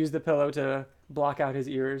to use the pillow to block out his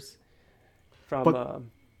ears from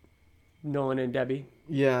Nolan and Debbie.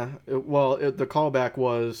 Yeah. The callback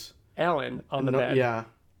was Alan on the bed. Yeah.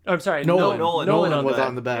 I'm sorry, Nolan Nolan was bed.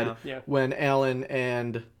 on the bed Yeah. when Alan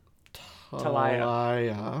and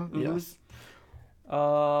Talia. yes,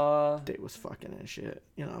 Mm-hmm. they was fucking and shit.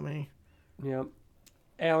 You know what I mean? Yep.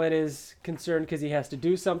 Alan is concerned because he has to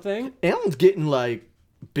do something. Alan's getting like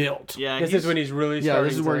built. yeah, This is when he's really Yeah, starting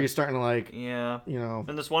this is where to... he's starting to like, yeah. you know.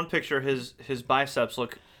 In this one picture, his biceps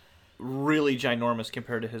look really ginormous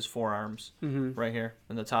compared to his forearms right here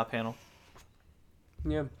in the top panel.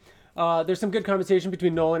 Yeah. There's some good conversation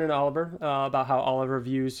between Nolan and Oliver about how Oliver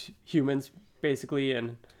views humans, basically,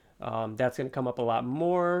 and that's going to come up a lot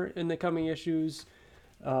more in the coming issues.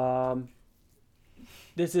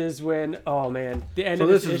 This is when, oh man, the end So of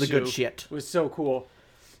this this is the issue good shit. was so cool.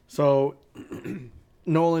 So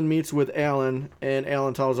Nolan meets with Alan, and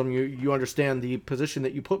Alan tells him, "You understand the position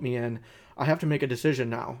that you put me in. I have to make a decision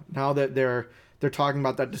now. Now that they're talking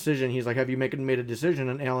about that decision, he's like, have you made a decision?"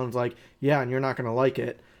 And Alan's like, "Yeah, and you're not going to like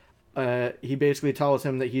it." He basically tells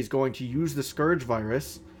him that he's going to use the Scourge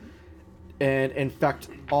virus and infect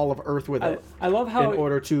all of Earth with it. I love how in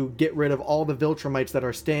order to get rid of all the Viltrumites that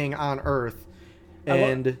are staying on Earth.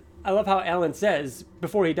 And I love how Alan says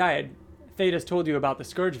before he died, Thetis told you about the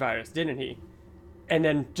Scourge virus, didn't he? And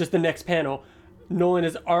then just the next panel, Nolan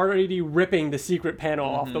is already ripping the secret panel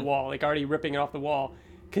off the wall, like already ripping it off the wall,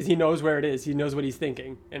 because he knows where it is. He knows what he's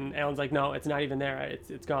thinking. And Alan's like, no, it's not even there.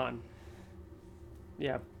 It's gone.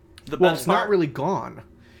 Yeah. It's not really gone.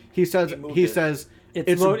 He says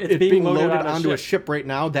it's being loaded onto a ship right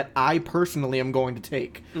now that I personally am going to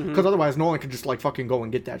take, because otherwise Nolan could just like fucking go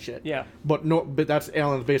and get that shit. Yeah. But that's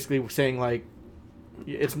Alan's basically saying like,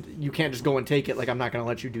 you can't just go and take it. Like, I'm not going to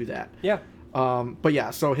let you do that. Yeah. But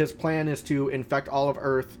yeah, so his plan is to infect all of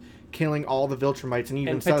Earth, killing all the Viltrumites, and he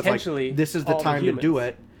even says like, this is the time to do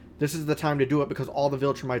it. This is the time to do it because all the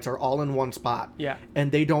Viltrumites are all in one spot. Yeah.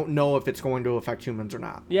 And they don't know if it's going to affect humans or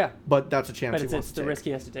not. Yeah. But that's a chance But he it's wants to the take. risk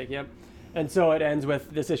he has to take, yep. And so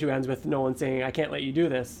this issue ends with Nolan saying, I can't let you do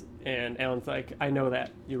this. And Alan's like, I know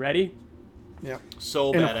that. You ready? Yeah.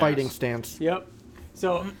 So In badass. a fighting stance. Yep.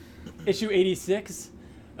 So, issue 86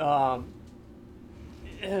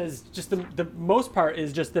 is just the most part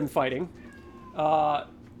is just them fighting.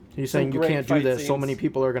 He's some saying you great can't do fight this. So scenes. many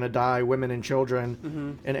people are going to die, women and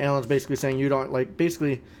children. And Alan's basically saying you don't like.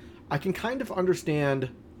 Basically, I can kind of understand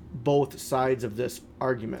both sides of this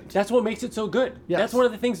argument. That's what makes it so good. Yes. That's one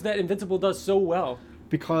of the things that Invincible does so well.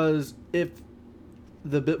 Because if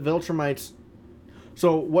the Viltrumites...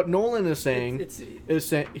 So what Nolan is saying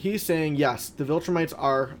he's saying, yes, the Viltrumites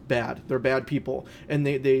are bad. They're bad people. And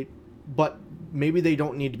but maybe they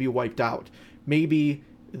don't need to be wiped out. Maybe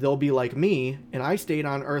they'll be like me, and I stayed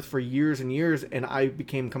on Earth for years and years, and I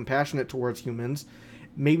became compassionate towards humans.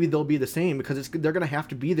 Maybe they'll be the same, because they're going to have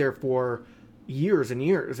to be there for years and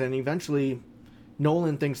years, and eventually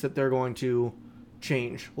Nolan thinks that they're going to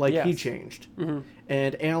change like he changed.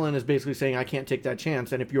 And Alan is basically saying, I can't take that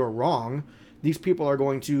chance, and if you're wrong, these people are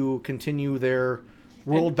going to continue their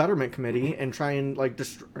World Betterment Committee and try and like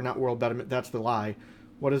or not World Betterment. That's the lie.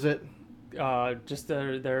 What is it? Just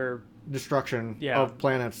their Destruction Yeah. of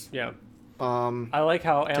planets. yeah. I like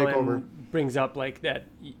how take Alan over. brings up like that.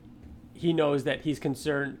 He knows that he's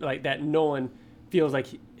concerned, like that Nolan feels like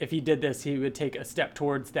if he did this, he would take a step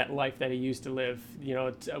towards that life that he used to live. You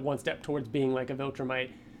know, one step towards being like a Viltrumite.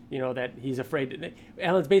 You know, that he's afraid.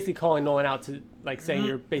 Alan's basically calling Nolan out to like saying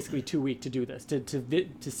you're basically too weak to do this,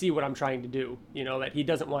 to see what I'm trying to do. You know, that he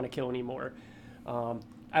doesn't want to kill anymore.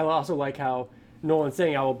 I also like how Nolan's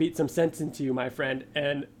saying, "I will beat some sense into you, my friend,"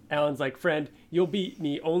 and Alan's like, "Friend, you'll beat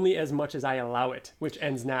me only as much as I allow it," which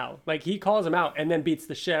ends now. Like, he calls him out and then beats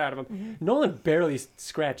the shit out of him. Nolan barely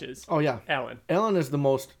scratches Oh yeah. Alan. Alan is the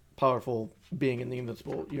most powerful being in the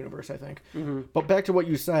Invincible universe, I think. But back to what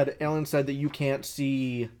you said, Alan said that you can't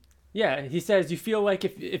see. Yeah, he says, you feel like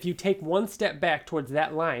if you take one step back towards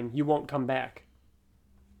that line, you won't come back.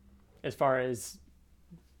 As far as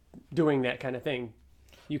doing that kind of thing.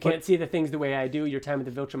 You can't see the things the way I do. Your time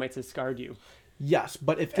with the Viltrumites has scarred you. Yes,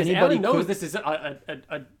 but if Because anybody Alan knows could, this is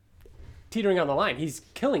a teetering on the line. He's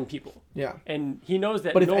killing people. yeah. And he knows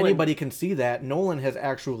that But if Nolan... anybody can see that, Nolan has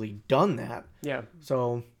actually done that. Yeah.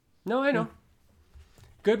 So No, I know.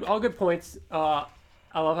 All good points. I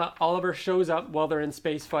love how Oliver shows up while they're in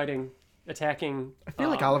space fighting, attacking. I feel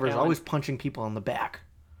like Oliver's Alan. always punching people on the back.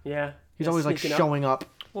 Yeah. He's always like sneaking up. showing up.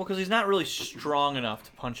 Well, because he's not really strong enough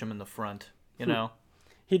to punch him in the front, you know?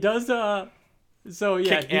 He does. So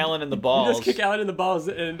yeah, Kick Alan in the He balls. does kick Alan in the balls,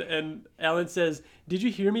 and Alan says, "Did you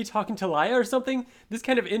hear me talking to Laia or something? This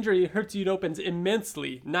kind of injury hurts you and opens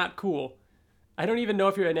immensely. Not cool. I don't even know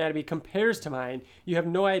if your anatomy compares to mine. You have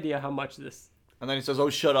no idea how much this." And then he says, "Oh,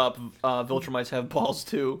 shut up. Viltrumites have balls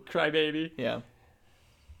too." Crybaby. Yeah.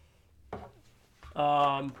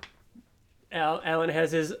 Alan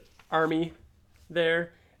has his army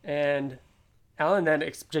there, and Alan then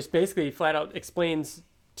just basically flat out explains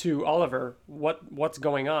to Oliver what's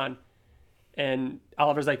going on. And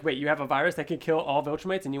Oliver's like, "Wait, you have a virus that can kill all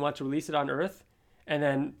Viltrumites and you want to release it on Earth?" And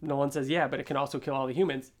then Nolan says, "Yeah, but it can also kill all the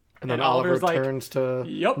humans." And then Oliver Oliver's like, turns to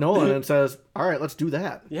 "Yep." Nolan and says, "All right, let's do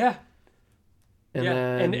that." "Yeah." And Yeah,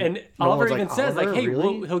 then and Oliver Nolan's even says like, "Oliver, "Hey,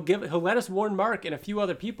 really?" he'll let us warn Mark and a few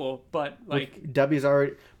other people, but like."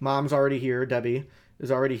 Mom's already here. Debbie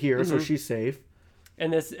is already here, so she's safe.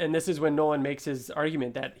 And this is when Nolan makes his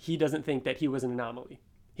argument that he doesn't think that he was an anomaly.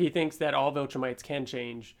 He thinks that all Viltrumites can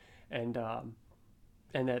change, and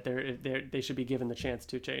that they should be given the chance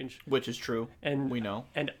to change. Which is true. And we know.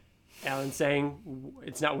 And Alan's saying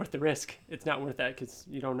it's not worth the risk. It's not worth that because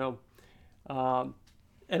you don't know. And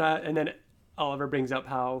then Oliver brings up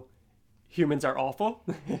how humans are awful,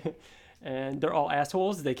 and they're all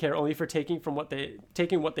assholes. They care only for taking what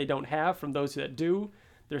they don't have from those that do.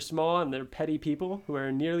 They're small and they're petty people who are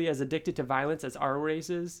nearly as addicted to violence as our race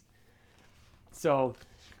is. So,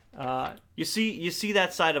 You see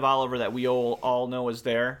that side of Oliver that we all know is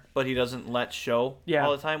there, but he doesn't let show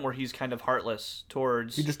all the time, where he's kind of heartless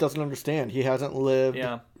towards... He just doesn't understand. He hasn't lived.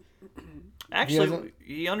 Yeah. Actually,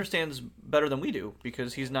 he understands better than we do,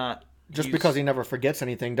 because he's not... Because he never forgets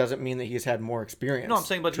anything doesn't mean that he's had more experience. No, I'm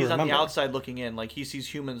saying, but he's remember. on the outside looking in. Like, he sees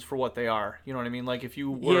humans for what they are. You know what I mean? Like, if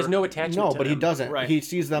you were... he has no attachment No, to but he them. doesn't. Right. He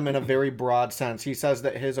sees them in a very broad sense. He says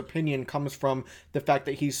that his opinion comes from the fact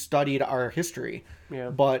that he's studied our history. Yeah.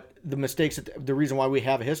 But the the reason why we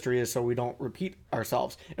have a history is so we don't repeat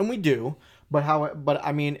ourselves. And we do. But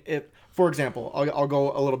I mean, for example, I'll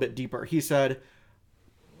go a little bit deeper. He said,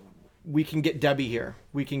 we can get Debbie here.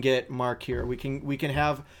 We can get Mark here. We can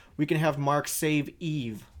have Mark save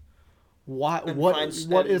Eve. What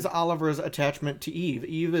is Oliver's attachment to Eve?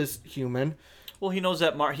 Eve is human. Well, he knows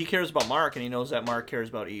that he cares about Mark, and he knows that Mark cares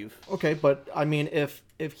about Eve. Okay, but I mean, if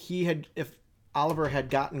Oliver had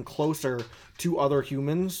gotten closer to other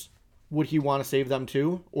humans, would he want to save them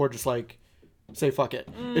too, or just like say fuck it?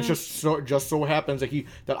 It's just so happens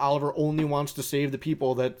that Oliver only wants to save the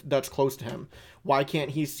people that's close to him. Why can't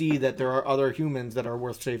he see that there are other humans that are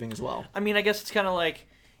worth saving as well? I mean, I guess it's kind of like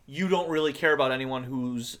you don't really care about anyone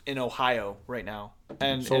who's in Ohio right now.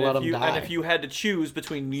 And, So and let if 'em you die. and if you had to choose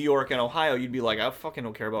between New York and Ohio, you'd be like, I fucking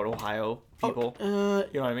don't care about Ohio people. You know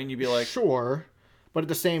what I mean? You'd be like, Sure, but at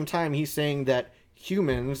the same time, he's saying that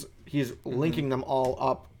humans, he's linking them all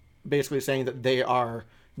up, basically saying that they are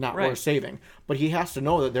not Right. worth saving. But he has to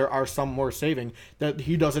know that there are some worth saving, that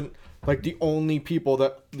he doesn't, like the only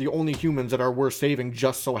humans that are worth saving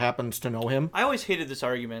just so happens to know him. I always hated this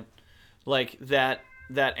argument, like that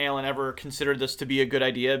Alan ever considered this to be a good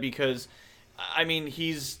idea, because I mean,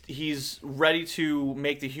 he's ready to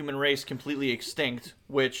make the human race completely extinct,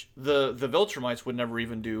 which the Viltrumites would never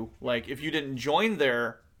even do. Like, if you didn't join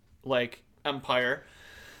their like empire,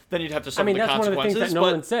 then you'd have to I suffer mean, the that's one of the consequences. things that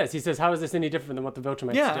Nolan says. He says, "How is this any different than what the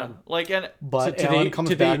Viltrumites have done?" But to Alan the- comes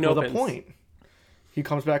to the back with a Nopans. point. He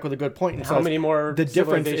comes back with a good point and How says many more the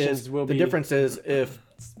difference civilizations is will the be- difference is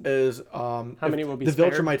how many will be the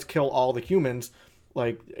spared? Viltrumites kill all the humans.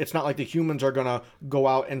 Like it's not like the humans are gonna go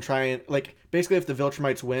out and try and like basically if the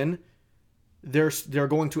Viltrumites win, they're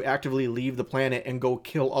going to actively leave the planet and go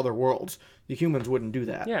kill other worlds. The humans wouldn't do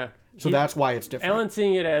that. Yeah. So that's why it's different. Alan's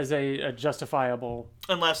seeing it as a justifiable.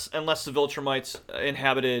 Unless the Viltrumites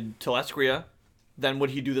inhabited Telescria, then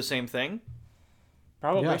would he do the same thing?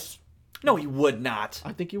 Probably. Yes, No, he would not.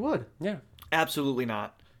 I think you would. Yeah. Absolutely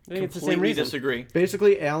not. I think it's the same Completely reason. disagree.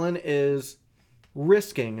 Basically, Alan is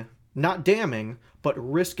risking, not damning, but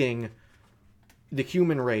risking the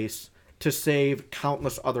human race to save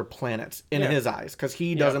countless other planets in his eyes, because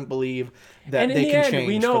he doesn't believe that And in they the can end, change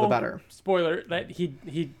we know, for the better. spoiler, that he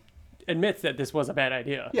admits that this was a bad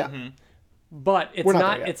idea. Yeah, But it's We're not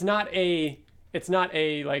not. there yet. It's not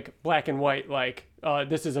a like black and white like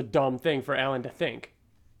this is a dumb thing for Alan to think.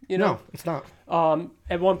 You know. no, it's not.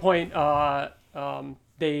 At one point,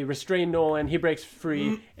 they restrain Nolan. He breaks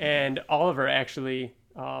free, and Oliver actually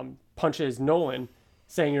punches Nolan,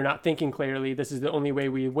 saying, "You're not thinking clearly. This is the only way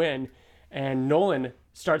we win." And Nolan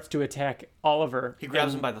starts to attack Oliver. He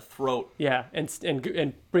grabs him by the throat. Yeah,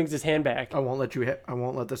 and brings his hand back. I won't let you hit. I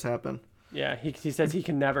won't let this happen. Yeah, he says he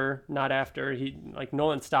can never, not after.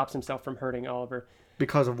 Nolan stops himself from hurting Oliver.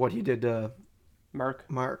 Because of what he did to Mark.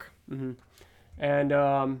 And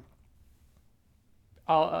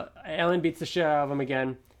Alan beats the shit out of him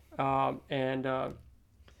again. And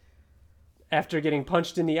after getting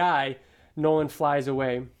punched in the eye, Nolan flies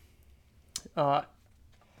away.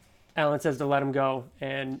 Alan says to let him go,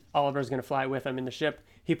 and Oliver's going to fly with him in the ship.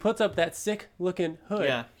 He puts up that sick-looking hood.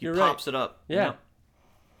 Yeah, he You're pops right. it up. Yeah.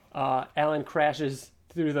 Alan crashes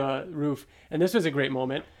through the roof, and this was a great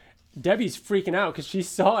moment. Debbie's freaking out because she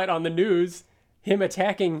saw it on the news, him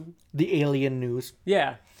attacking. The alien news.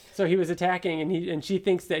 Yeah, so he was attacking, and she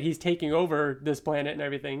thinks that he's taking over this planet and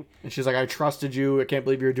everything. And she's like, I trusted you. I can't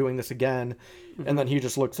believe you're doing this again. And then he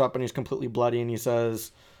just looks up and he's completely bloody and he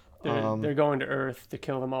says, They're going to Earth to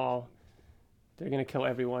kill them all. They're going to kill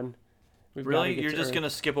everyone. We've gotta Really? get You're to just Earth. going to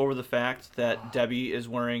skip over the fact that Debbie is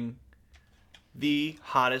wearing the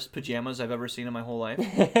hottest pajamas I've ever seen in my whole life?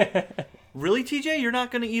 Really, TJ? You're not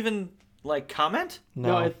going to even, comment?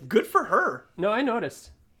 no. Good for her. No, I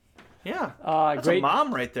noticed. Yeah. That's a great-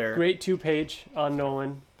 mom right there. Great 2-page on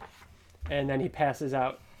Nolan, and then he passes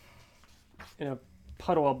out in a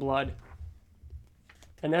puddle of blood.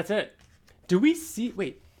 And that's it. Do we see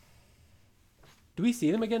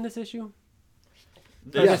them again this issue?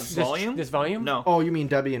 This volume? This volume? No. Oh, you mean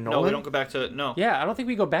Debbie and Nolan? No, we don't go back to... No. Yeah, I don't think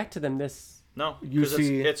we go back to them this. No. You 'cause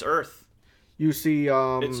see- it's Earth. You see,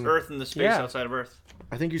 It's Earth in the space yeah. outside of Earth.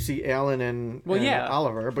 I think you see Alan and yeah.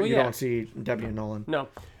 Oliver, but Well, you yeah. don't see Debbie and Nolan. No.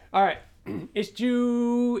 All right.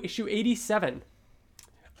 issue 87.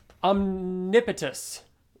 Omnipotus.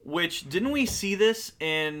 Which, didn't we see this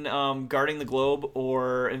in Guarding the Globe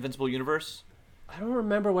or Invincible Universe? I don't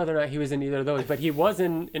remember whether or not he was in either of those, but he was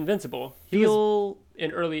in Invincible. He was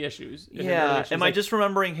in early issues. Yeah. Am I just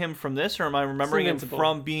remembering him from this, or am I remembering him Invincible.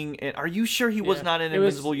 from being in... Are you sure he was Yeah. not in It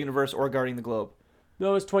was- Invincible Universe or Guarding the Globe? No,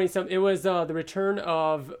 it was 27. It was the return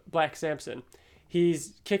of Black Samson.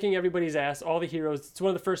 He's kicking everybody's ass, all the heroes. It's one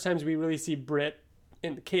of the first times we really see Brit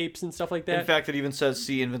in the capes and stuff like that. In fact, it even says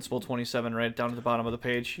see Invincible 27 right down at the bottom of the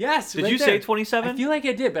page. Yes. Did right you there. say 27? I feel like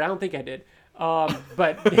I did, but I don't think I did.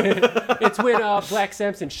 But it's when Black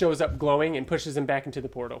Samson shows up glowing and pushes him back into the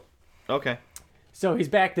portal. Okay. So he's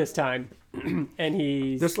back this time, and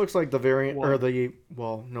he's This looks like the variant, One. or the,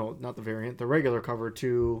 well, no, not the variant, the regular cover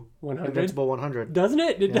to 100? Invincible 100. doesn't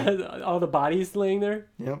it? It does all the bodies laying there.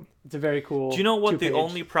 Yep. It's a very cool. Do you know what the 2-page.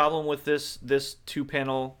 only problem with this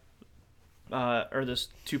two-panel or this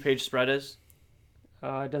two-page spread is?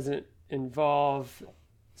 It doesn't involve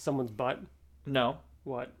someone's butt. No.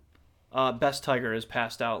 What? Best Tiger is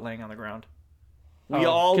passed out laying on the ground. We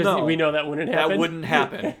all 'cause know we know that wouldn't happen. that wouldn't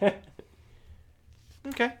happen.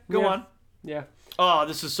 Okay, go Yeah. on. Yeah. Oh,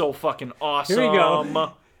 this is so fucking awesome. Here we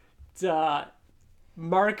go. It's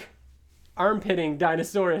Mark armpitting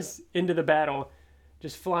Dinosaurus into the battle,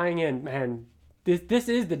 just flying in. Man, this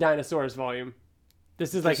is the Dinosaurus volume.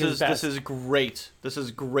 This is like his best. This is great. This is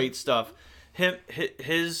great stuff.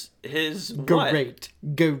 His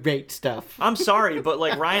Great stuff. I'm sorry, but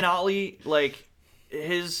Ryan Otley,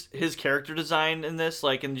 his character design in this,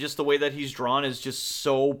 and just the way that he's drawn is just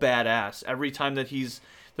so badass. Every time that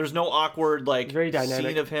there's no awkward Very dynamic.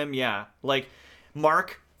 scene of him. Yeah,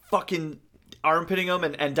 Mark fucking armpitting him,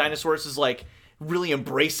 and Dinosaurus is really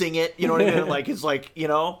embracing it. You know what I mean? Like it's like, you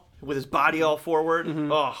know, with his body all forward.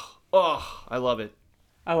 Oh, I love it.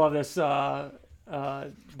 I love this.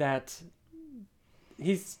 That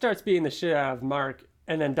he starts beating the shit out of Mark,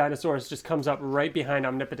 and then Dinosaurus just comes up right behind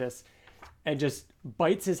Omnipotus and just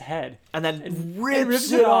bites his head. And then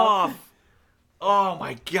rips it off. Oh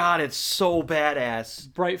my god, it's so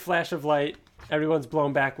badass. Bright flash of light. Everyone's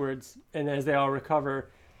blown backwards. And as they all recover,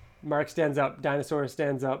 Mark stands up, Dinosaurus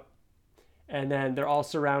stands up, and then they're all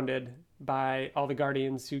surrounded by all the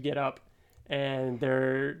Guardians who get up, and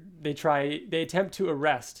they attempt to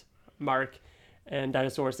arrest Mark and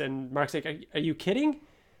Dinosaurus, and Mark's like, are you kidding?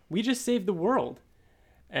 We just saved the world.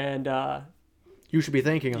 And you should be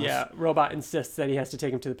thanking us. yeah, Robot insists that he has to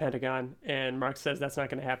take him to the Pentagon, and Mark says that's not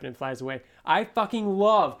going to happen and flies away. I fucking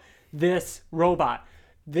love this Robot.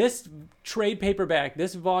 This trade paperback,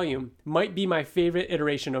 this volume, might be my favorite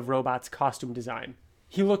iteration of Robot's costume design.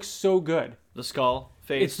 He looks so good. The skull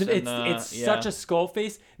face. It's such a skull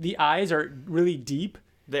face. The eyes are really deep.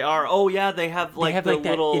 They are. Oh yeah, they have like the that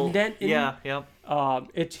little indent in yeah,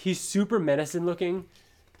 yep. He's super menacing looking.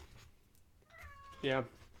 Yeah.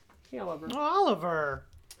 Hey, Oliver.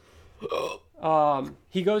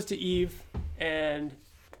 He goes to Eve, and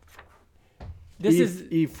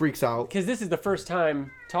Eve freaks out because this is the first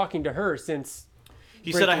time talking to her since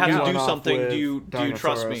he said, "I have to do off something. with Do you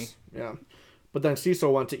trust me?" Yeah, but then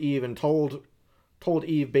Cecil went to Eve and told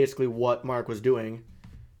Eve basically what Mark was doing,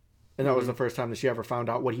 and that was the first time that she ever found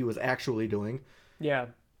out what he was actually doing. Yeah,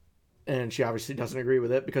 and she obviously doesn't agree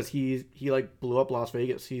with it because he like blew up Las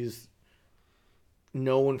Vegas. He's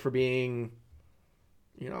known for being,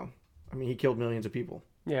 you know, I mean, he killed millions of people.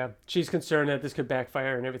 Yeah, she's concerned that this could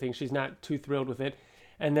backfire and everything. She's not too thrilled with it.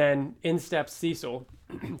 And then in steps Cecil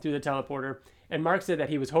through the teleporter. And Mark said that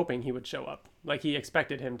he was hoping he would show up. Like he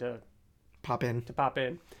expected him to pop in.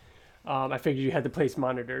 I figured you had the place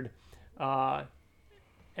monitored.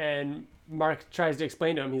 And Mark tries to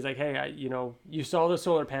explain to him. He's like, hey, you saw the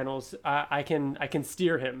solar panels. I can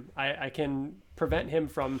steer him. I can prevent him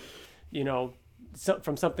from,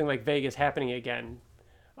 from something like Vegas happening again.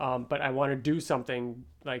 But I want to do something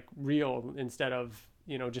like real instead of,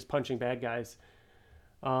 just punching bad guys.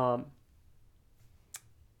 So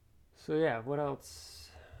yeah, what else?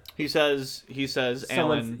 He says,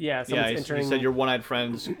 Alan. Entering... He said, your one-eyed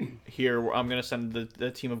friends here. I'm gonna send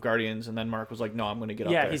the team of Guardians, and then Mark was like, no, I'm gonna get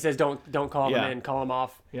up there. Yeah, he says, don't call them in, call them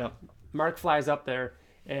off. Yeah. Mark flies up there,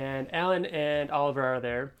 and Alan and Oliver are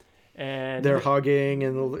there, and they're hugging,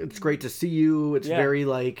 and it's great to see you. It's very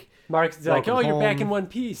like. Mark's like, oh, you're back in one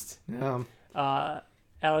piece. Yeah.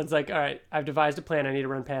 Alan's like, all right, I've devised a plan. I need to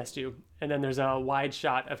run past you. And then there's a wide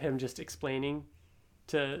shot of him just explaining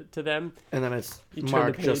to them. And then it's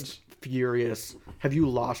Mark just furious. Have you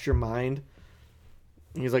lost your mind?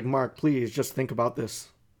 And he's like, Mark, please just think about this.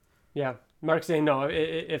 Yeah. Mark's saying, no,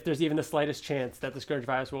 if there's even the slightest chance that the Scourge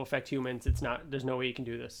virus will affect humans, there's no way you can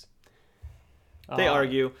do this. They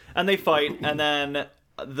argue and they fight, and then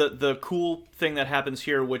the cool thing that happens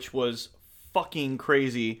here, which was fucking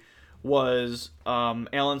crazy, was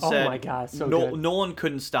Alan said, oh my God, so good. Good. Nolan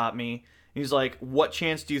couldn't stop me. He's like, what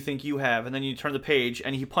chance do you think you have? And then you turn the page,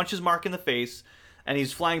 and he punches Mark in the face, and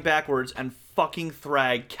he's flying backwards, and fucking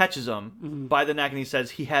Thrag catches him by the neck, and he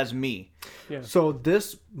says, he has me. Yeah. So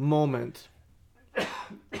this moment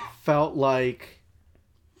felt like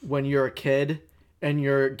when you're a kid and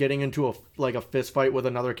you're getting into a fist fight with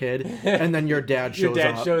another kid, and then your dad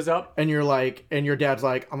shows up, and you're like, and your dad's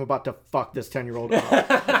like, I'm about to fuck this 10-year-old up.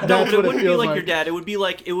 No, but it wouldn't be like your dad. It would be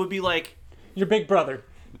like your big brother.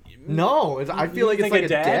 No, I feel like it's like a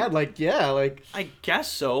dad. Like, yeah, like I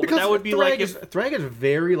guess so. But that would be Thrag Thrag is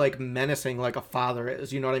very like menacing, like a father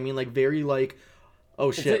is. You know what I mean? Like very like,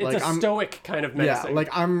 oh shit, it's I'm stoic kind of menacing. Yeah, like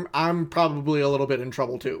I'm probably a little bit in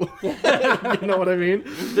trouble too. You know what I mean?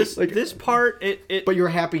 This part, it. But you're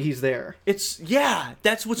happy he's there.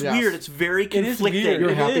 That's what's weird. It's very conflicting. It is weird.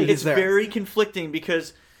 You're happy he's there. It's very conflicting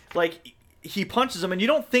because, like, he punches him and you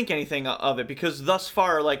don't think anything of it because thus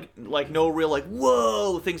far, like no real like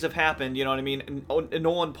whoa things have happened. You know what I mean? And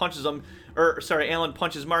Nolan punches him, Alan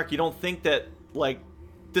punches Mark. You don't think that like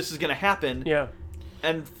this is gonna happen. Yeah.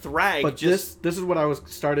 And Thrag but this is what I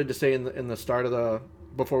started to say in the start of the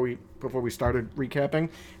before we started recapping,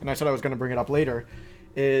 and I said I was going to bring it up later,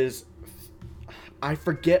 is I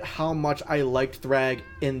forget how much I liked Thrag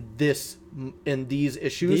in these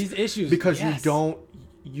issues. These issues because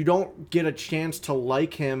you don't get a chance to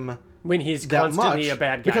like him when he's that constantly much a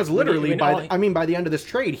bad guy. because literally When by the end of this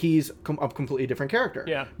trade he's a completely different character.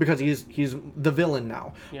 Yeah. Because he's the villain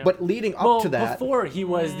now. Yeah. But leading up well, to that, before he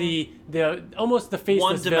was the almost the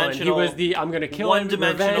faceless villain. He was the I'm gonna kill him.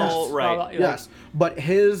 One-dimensional, revenge, right. blah, blah, yes, but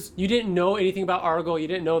his You didn't know anything about Argo. You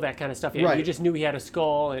didn't know that kind of stuff yet. Right. You just knew he had a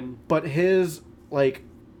skull and like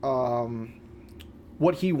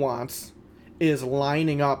what he wants is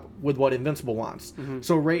lining up with what Invincible wants. Mm-hmm.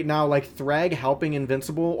 So right now, like Thrag helping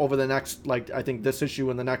Invincible over the next, like I think this issue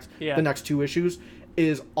and the next 2 issues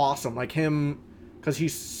is awesome. Like him, because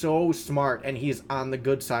he's so smart and he's on the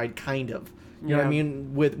good side, kind of. You know what I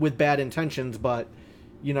mean? With bad intentions, but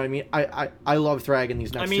you know what I mean? I love Thrag in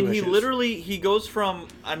these next 2 issues. He goes from,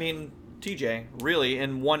 TJ, really,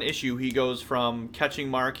 in one issue, he goes from catching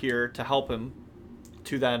Mark here to help him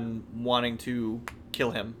to then wanting to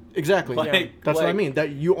kill him. Exactly. That's what I mean.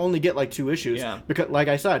 That you only get like 2 issues. Yeah. Because, like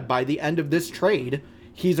I said, by the end of this trade,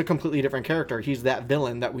 he's a completely different character. He's that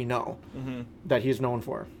villain that we know that he's known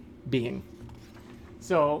for being.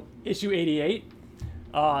 So issue 88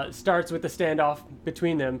 starts with the standoff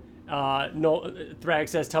between them. Thrag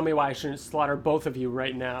says, "Tell me why I shouldn't slaughter both of you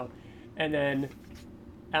right now," and then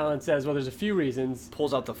Alan says, "Well, there's a few reasons."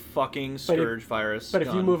 Pulls out the fucking Scourge virus But gun.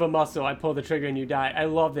 if you move a muscle, I pull the trigger and you die. I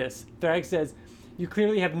love this. Thrag says, "You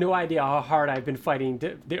clearly have no idea how hard I've been fighting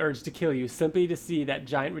the urge to kill you, simply to see that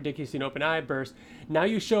giant, ridiculously open eye burst. Now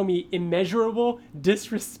you show me immeasurable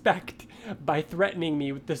disrespect by threatening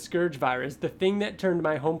me with the Scourge virus, the thing that turned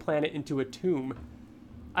my home planet into a tomb."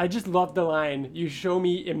 I just love the line, "You show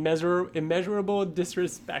me immeasurable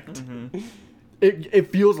disrespect." It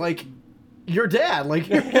feels like your dad. Like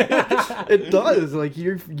it does. Like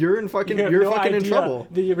you're in fucking you're no fucking in idea trouble.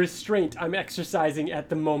 The restraint I'm exercising at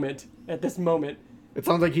this moment. It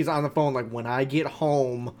sounds like he's on the phone. Like when I get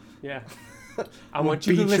home. Yeah. I want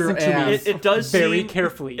you to beat your listen to me ass. It does very seem,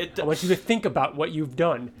 carefully. I want you to think about what you've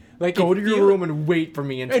done. Like Go it to your feel- room and wait for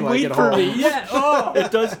me until and I wait get for home. me. Yeah. Oh.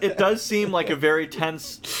 It does seem like a very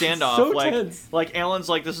tense standoff. So like, tense. Like Alan's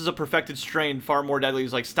like, this is a perfected strain, far more deadly.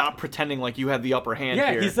 He's like, stop pretending like you have the upper hand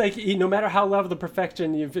Yeah, here. he's like, no matter how level the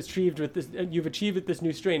perfection you've achieved with this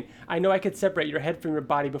new strain, I know I could separate your head from your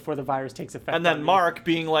body before the virus takes effect. And then on me. Mark,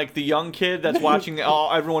 being like the young kid that's watching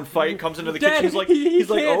everyone fight, comes into the Dad, kitchen. He's like, he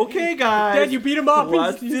like, can't- okay, guys, Dad, you beat him up.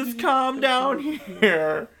 Let's He's- just calm down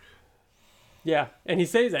here. Yeah, and he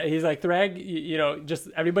says that he's like, Thrag, you know, just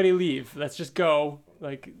everybody leave. Let's just go.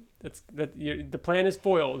 Like the plan is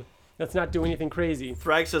foiled. Let's not do anything crazy.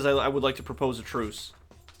 Thrag says, I would like to propose a truce.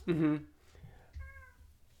 And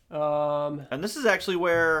this is actually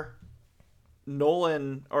where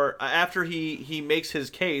Nolan, or after he makes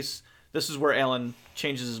his case, this is where Alan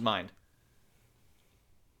changes his mind.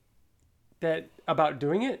 that about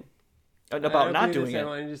doing it. About not doing it.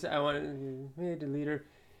 I want the leader.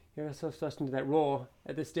 You're so thrust into that role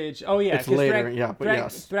at this stage. Oh yeah, It's 'cause later, Thrag, yeah, but Thrag,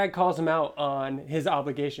 yes. Thrag calls him out on his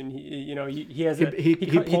obligation. He has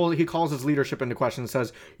He calls his leadership into question and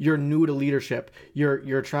says, "You're new to leadership.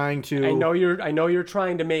 You're trying to." I know you're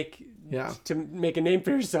trying to make Yeah. to make a name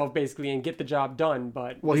for yourself basically and get the job done,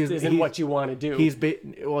 but Well, this isn't what you want to do.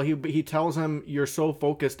 He tells him you're so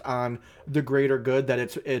focused on the greater good that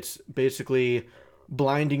it's basically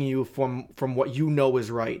blinding you from what you know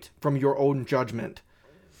is right, from your own judgment.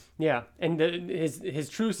 Yeah, and his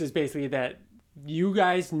truce is basically that you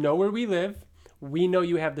guys know where we live. We know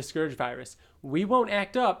you have the Scourge virus. We won't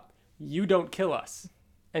act up. You don't kill us.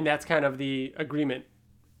 And that's kind of the agreement.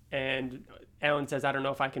 And Alan says, I don't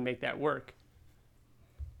know if I can make that work.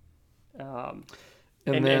 And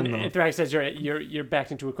then Thrag says you're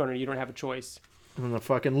backed into a corner. You don't have a choice. and then the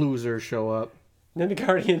fucking losers show up. And then the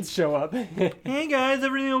Guardians show up. Hey guys,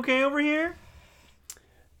 everything okay over here?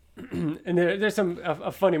 And there's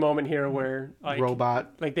a funny moment here where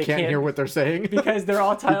Robot like they can't hear what they're saying because they're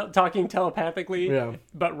all talking telepathically. Yeah.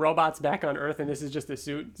 But Robot's back on Earth, and this is just a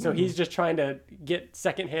suit. So he's just trying to get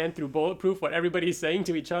secondhand through Bulletproof what everybody's saying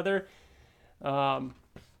to each other.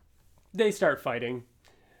 They start fighting.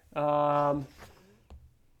 Yeah,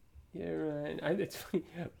 right. It's funny.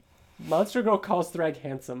 Monster Girl calls Thrag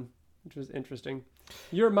handsome, which was interesting.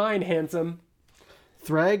 You're mine, handsome.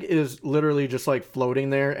 Thrag is literally just like floating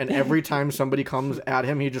there, and every time somebody comes at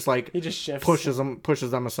him, he just shifts. pushes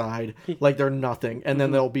them aside like they're nothing, and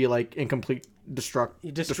then they'll be like in complete He destroys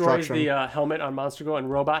destruction. the helmet on Monster Girl, and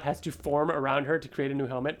Robot has to form around her to create a new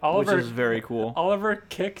helmet. Oliver, Which is very cool. Oliver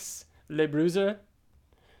kicks Le Bruiser.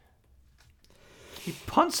 He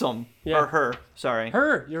punts him. Yeah. Or her. Sorry.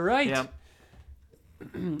 Her, you're right. Yeah.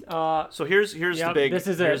 So here's Yep,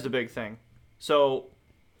 the big thing. So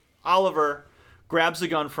Oliver grabs the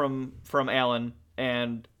gun from Alan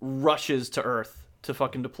and rushes to Earth to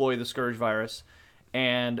fucking deploy the Scourge virus,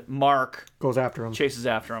 and Mark Goes after him. chases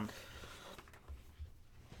after him.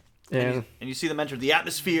 And And you see them enter the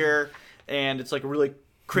atmosphere, and it's like a really Now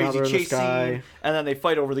crazy they're in the chase sky. scene, and then they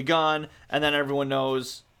fight over the gun, and then everyone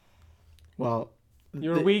knows. well,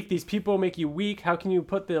 You're weak. These people make you weak. How can you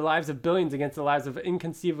put the lives of billions against the lives of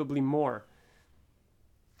inconceivably more?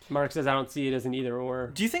 Mark says, I don't see it as an either or.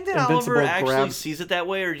 Do you think that Invincible Oliver actually grabs- sees it that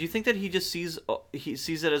way, or do you think that he just sees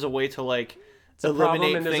it as a way to like a problem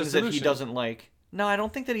eliminate and there's a things that he solution. doesn't like? No, I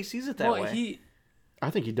don't think that he sees it that Well, way. I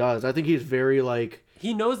think he does. I think he's very like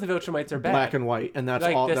he knows the Viltrumites are bad. black and white, and that's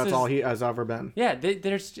Like, all. this That's is- all he has ever been. Yeah,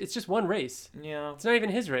 it's just one race. Yeah. It's not even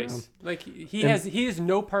his race. Like he is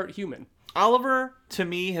no part human. Oliver, to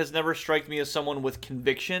me, has never struck me as someone with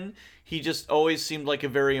conviction. He just always seemed like a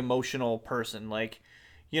very emotional person. Like,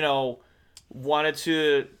 wanted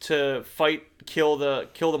to fight, kill the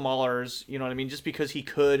Maulers. You know what I mean? Just because he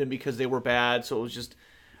could and because they were bad. So it was just,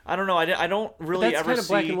 I don't know. I don't really That's ever kind of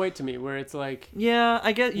see. black and white to me, where it's like Yeah,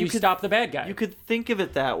 I guess you you could stop the bad guy. You could think of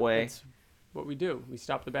it that way. That's what we do. We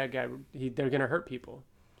stop the bad guy. They're gonna hurt people.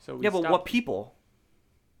 So we Yeah, but stop what them. people?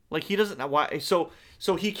 Like he doesn't know why. So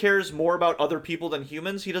he cares more about other people than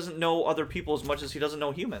humans. He doesn't know other people as much as he doesn't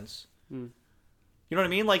know humans. You know what I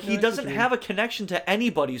mean? Like he I see what doesn't you mean. have a connection to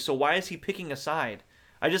anybody. So why is he picking a side?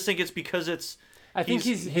 I just think it's because I think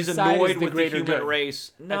he's his side annoyed is the with the greater human good.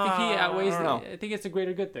 race. No, I think he outweighs. I don't know. I think it's a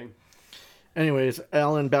greater good thing. Anyways,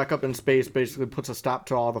 Alan, back up in space, basically puts a stop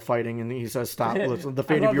to all the fighting, and he says, "Stop! Listen, the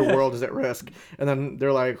fate I of your love that. world is at risk." And then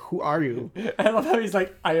they're like, "Who are you?" I love how he's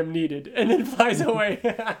like, "I am needed," and then flies away.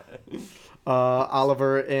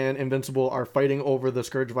 Oliver and Invincible are fighting over the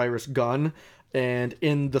Scourge virus gun, and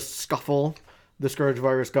in the scuffle, the Scourge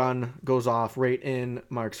virus gun goes off right in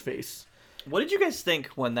Mark's face. What did you guys think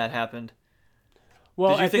when that happened?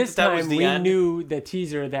 Well, Did you at think this that was time, the we end? knew the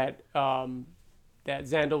teaser that that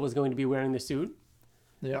Xandal was going to be wearing the suit.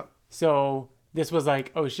 Yeah. So this was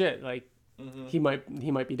like, oh shit, like Mm-hmm. he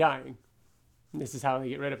might be dying. This is how they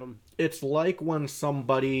get rid of him. It's like when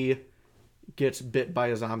somebody gets bit by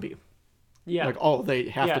a zombie. Yeah, Like, oh, they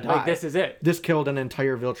have yeah, to die. like this is it. This killed an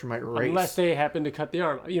entire Viltrumite race. Unless they happen to cut the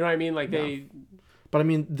arm. You know what I mean? Like they, But I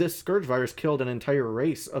mean, this Scourge virus killed an entire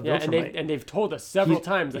race of yeah, Viltrumite. and they've told us several He-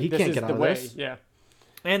 times like he this can't is get out the of way. this. Yeah,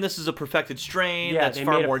 And this is a perfected strain yeah. that's they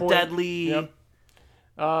far made a more point. deadly. Yep.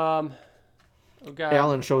 Oh god.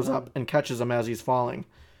 Alan shows up and catches him as he's falling.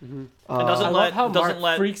 And I doesn't love how Mark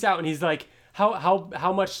let freaks out and he's like,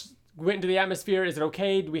 how much went into the atmosphere? Is it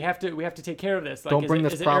okay? Do we have to take care of this? Like, Don't is bring it-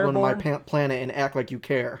 this is it problem to my airborne? planet and act like you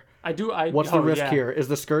care. What's the oh, risk yeah. here? Is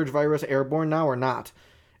the Scourge virus airborne now or not?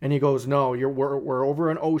 And he goes, no, we're over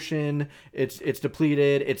an ocean. It's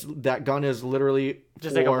depleted. That gun is literally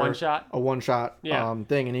Just like a for one-shot? a one shot Yeah.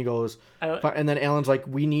 thing. And he goes, and then Alan's like,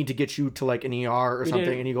 we need to get you to like an ER or something.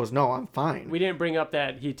 didn't- And he goes, no, I'm fine. We didn't bring up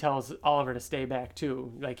that he tells Oliver to stay back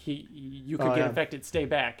too. Like you could get yeah. infected, stay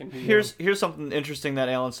back. And he, Here's something interesting that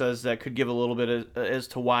Alan says that could give a little bit as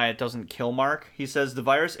to why it doesn't kill Mark. He says the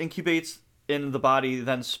virus incubates in the body,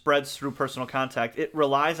 then spreads through personal contact. It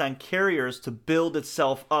relies on carriers to build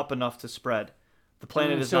itself up enough to spread. The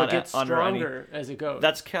planet is so not it gets under any. stronger as it goes.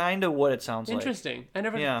 That's kind of what it sounds like. interesting. I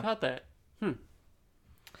never Yeah. thought that.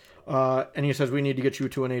 And he says, we need to get you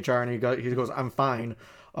to an HR. And he goes, I'm fine.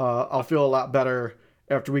 I'll feel a lot better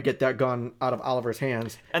after we get that gun out of Oliver's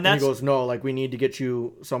hands. And he that's- goes, no, like we need to get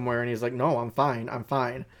you somewhere. And he's like, no, I'm fine.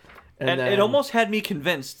 And then it almost had me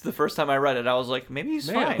convinced the first time I read it. I was like, maybe he's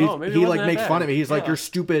Man, fine. oh, maybe it he wasn't like that makes bad. fun of me. He's like, Yeah.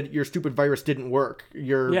 your stupid virus didn't work.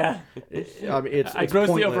 Yeah. It's I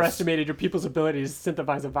grossly pointless. overestimated your people's ability to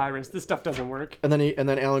synthesize a virus. This stuff doesn't work. And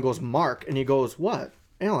then Alan goes, Mark, and he goes, what?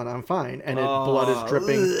 Alan, I'm fine. And blood is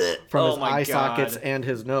dripping from his Oh my eye God. sockets and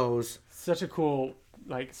his nose. Such a cool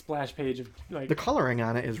like splash page of like The coloring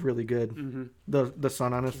on it is really good. The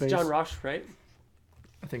sun on his face. John Roche, right?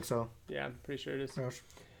 I think so. Yeah, I'm pretty sure it is. Gosh.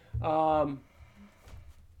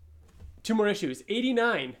 Two more issues.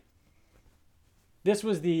 89. This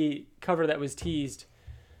was the cover that was teased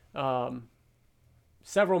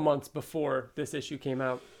several months before this issue came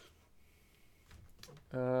out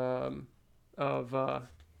of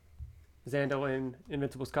Xandal in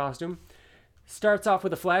Invincible's costume. Starts off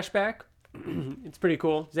with a flashback. It's pretty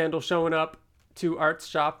cool. Xandal showing up to Art's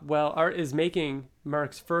shop while Art is making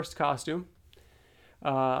Mark's first costume.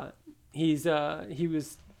 He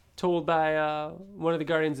was told by one of the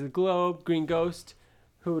Guardians of the Globe, Green Ghost,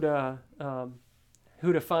 who to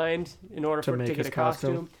find in order To to make get his a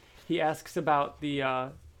costume. costume. He asks about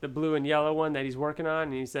the blue and yellow one that he's working on,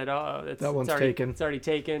 and he said, "Oh, That one's it's already taken. It's already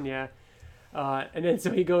taken." Yeah. And then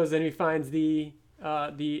so he goes and he finds the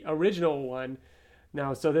original one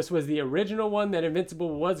Now, so this was the original one that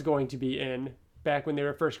Invincible was going to be in back when they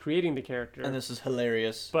were first creating the character. And this is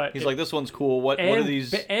hilarious. But he's like, this one's cool. What are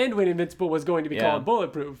these? And when Invincible was going to be called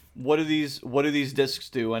Bulletproof. What do these discs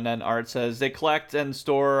do? And then Art says they collect and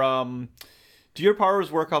store. Do your powers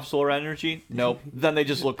work off solar energy? Nope. Then they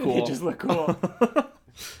just look cool. They just look cool.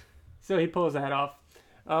 So he pulls that off.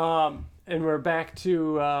 And we're back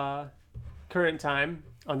to current time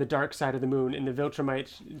on the dark side of the moon in the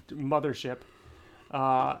Viltrumite mothership.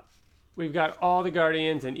 We've got all the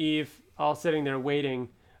Guardians and Eve all sitting there waiting.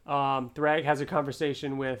 Thrag has a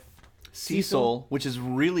conversation with Cecil, which is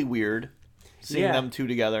really weird, seeing them two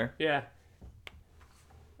together. Yeah.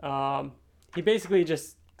 He basically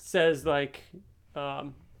just says, like,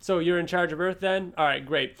 so you're in charge of Earth then? All right,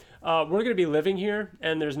 great. We're going to be living here,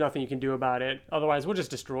 and there's nothing you can do about it. Otherwise, we'll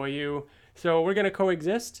just destroy you. So we're going to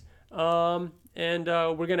coexist, and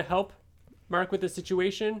we're going to help Mark with the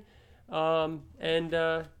situation, and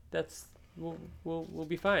that's we'll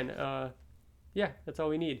be fine. Yeah, that's all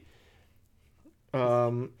we need.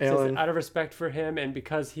 Alan, Says, out of respect for him, and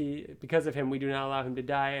because of him, we do not allow him to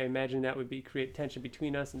die. I imagine that would create tension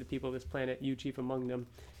between us and the people of this planet, you chief among them.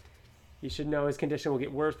 You should know his condition will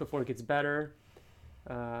get worse before it gets better.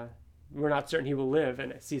 We're not certain he will live.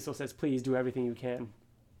 And Cecil says, please do everything you can.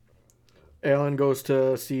 Alan goes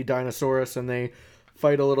to see Dinosaurus, and they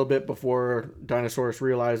fight a little bit before Dinosaurus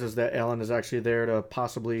realizes that Alan is actually there to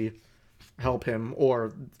possibly help him,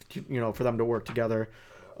 or for them to work together.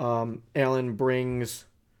 Alan brings...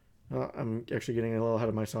 I'm actually getting a little ahead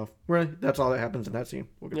of myself. Really? That's all that happens in that scene.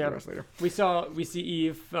 We'll get to the rest later. We see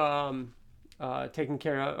Eve taking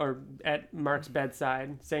care of, or at Mark's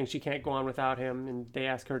bedside, saying she can't go on without him, and they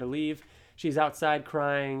ask her to leave. She's outside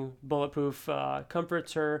crying. Bulletproof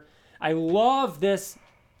comforts her. I love this.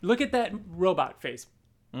 Look at that robot face.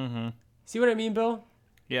 Mm-hmm. See what I mean, Bill?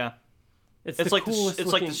 Yeah. It's like coolest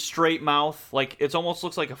it's like the straight mouth. Like it almost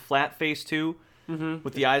looks like a flat face too,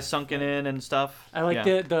 with the eyes sunken in and stuff. I like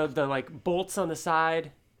the like bolts on the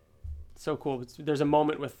side. So cool. There's a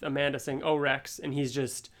moment with Amanda saying, "Oh Rex," and he's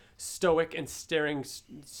just stoic and staring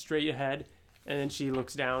straight ahead, and then she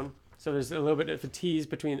looks down. So there's a little bit of a tease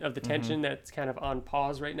of the tension that's kind of on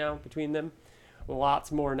pause right now between them.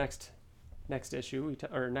 Lots more next issue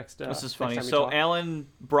next. This is funny. So Alan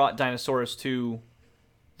brought Dinosaurus to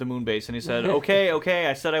the moon base, and he said, "Okay,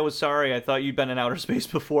 I said I was sorry. I thought you'd been in outer space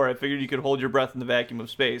before. I figured you could hold your breath in the vacuum of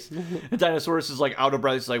space." And Dinosaurus is like out of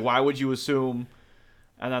breath. He's like, "Why would you assume?"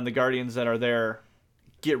 And then the Guardians that are there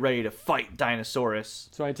get ready to fight Dinosaurus.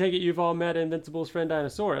 So I take it you've all met Invincible's friend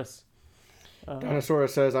Dinosaurus.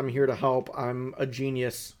 Dinosaurus says, "I'm here to help. I'm a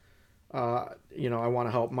genius. I want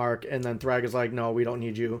to help Mark." And then Thrag is like, "No, we don't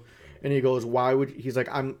need you." And he goes, "Why would?" He's like,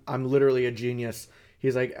 "I'm literally a genius."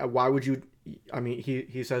 He's like, "Why would you?" I mean,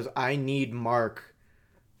 he says, "I need Mark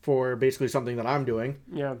for basically something that I'm doing.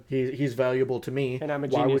 Yeah, he's valuable to me, and I'm a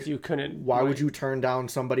genius. Why would you turn down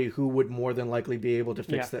somebody who would more than likely be able to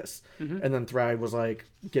fix this?" Mm-hmm. And then Thrag was like,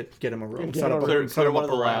 "Get him a room. Set up one of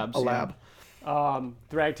the labs. A lab."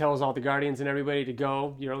 Thrag tells all the Guardians and everybody to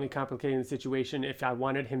go. You're only complicating the situation. If I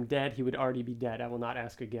wanted him dead, he would already be dead. I will not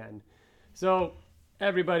ask again. So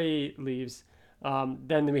everybody leaves.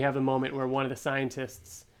 Then we have a moment where one of the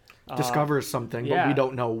scientists discovers something, but we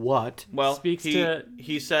don't know what. Well,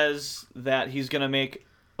 he says that he's going to make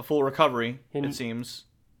a full recovery, it seems.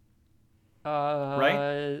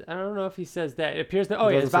 Right? I don't know if he says that. It appears that,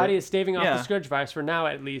 his body is staving off the Scourge virus for now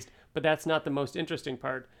at least, but that's not the most interesting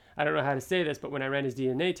part. I don't know how to say this, but when I ran his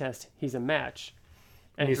DNA test, he's a match.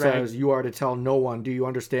 And he says, "You are to tell no one. Do you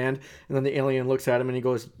understand?" And then the alien looks at him and he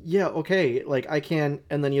goes, "Yeah, okay, like I can."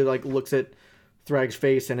 And then he like looks at Thrag's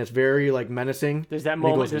face and it's very like menacing. There's that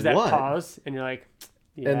moment, there's that pause, and you're like,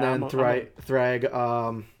 yeah. And then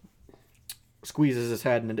Thrag squeezes his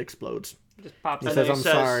head and it explodes. Just pops. He says, "I'm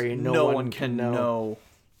sorry, no one can know."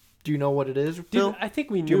 Do you know what it is, Bill? I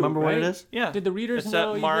think we knew. Do you remember what it is? Yeah. Did the readers it's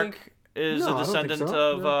know? That Mark is a descendant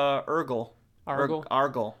of Urgel.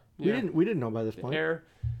 Argel. Yeah. We didn't know by this point. Heir.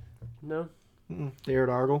 No. The heir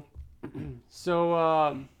to Argel.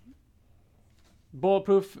 So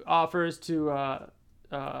Bulletproof offers to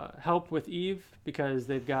help with Eve because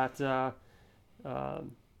they've got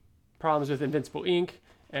problems with Invincible Inc.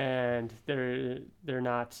 and they're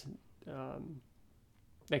not.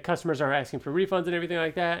 The customers are asking for refunds and everything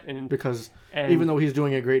like that, and even though he's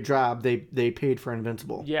doing a great job, they paid for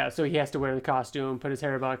Invincible. Yeah, so he has to wear the costume, put his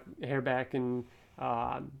hair back, and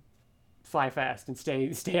fly fast and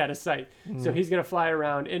stay out of sight. So he's gonna fly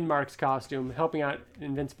around in Mark's costume, helping out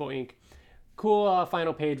Invincible Inc. Cool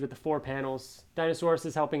final page with the 4 panels. Dinosaurus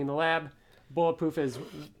is helping in the lab. Bulletproof is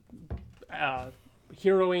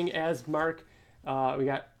heroing as Mark. We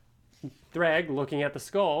got Thrag looking at the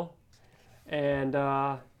skull, and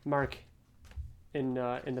Mark in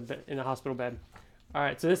the hospital bed. All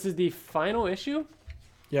right, so this is the final issue.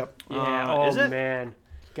 Yep. Yeah. Is it? Man,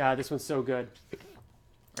 God, this one's so good.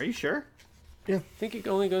 Are you sure? I think it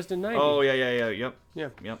only goes to 90. Oh yeah. Yep.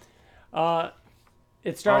 Yep.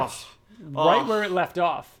 It starts right where it left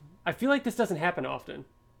off. I feel like this doesn't happen often,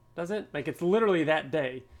 does it? Like it's literally that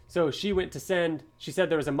day. So she went to send. She said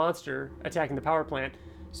there was a monster attacking the power plant.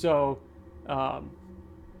 So,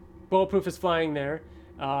 Bulletproof is flying there.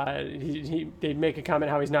 They make a comment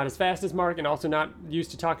how he's not as fast as Mark and also not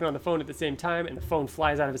used to talking on the phone at the same time. And the phone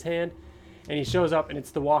flies out of his hand, and he shows up, and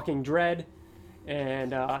it's the Walking Dread,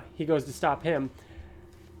 and he goes to stop him.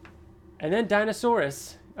 And then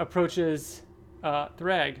Dinosaurus approaches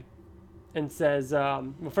Thrag and says,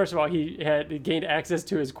 well, first of all, he had gained access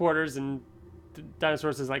to his quarters, and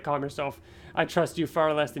Dinosaurus is like, calm yourself. I trust you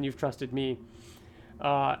far less than you've trusted me.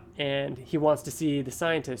 And he wants to see the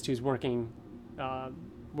scientist who's working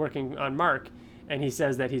on Mark, and he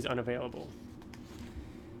says that he's unavailable.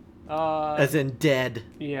 As in dead.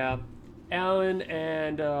 Yeah. Alan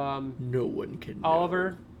and No one can know.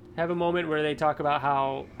 Oliver have a moment where they talk about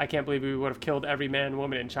how I can't believe we would have killed every man,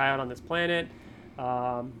 woman, and child on this planet.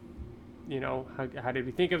 How did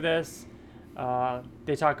we think of this?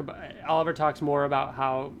 Oliver talks more about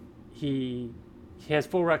how he has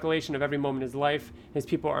full recollection of every moment of his life. His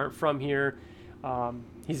people aren't from here.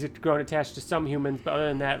 He's grown attached to some humans, but other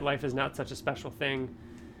than that, life is not such a special thing.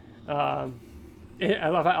 I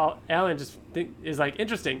love how Alan just is like,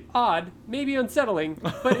 interesting, odd, maybe unsettling,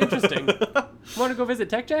 but interesting. Want to go visit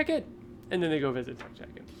Tech Jacket? And then they go visit Tech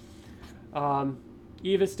Jacket.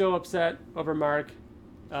 Eve is still upset over Mark.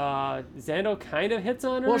 Xando kind of hits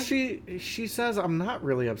on her. Well, she says, I'm not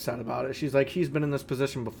really upset about it. She's like, he's been in this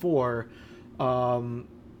position before.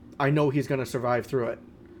 I know he's going to survive through it.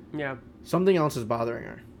 Yeah. Something else is bothering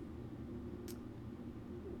her.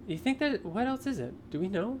 You think that, what else is it? Do we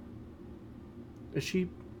know? Is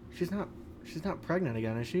she's not pregnant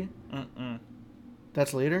again, is she? Mm-mm.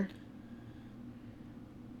 That's later?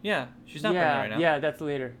 Yeah, she's not pregnant right now. Yeah, that's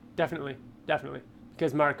later. Definitely.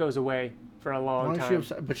 Because Mark goes away for a long Why is time. she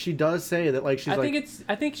upset? But she does say that, like, she's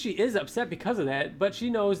I think she is upset because of that, but she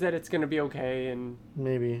knows that it's going to be okay, and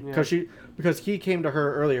maybe yeah. because he came to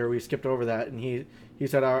her earlier. We skipped over that, and he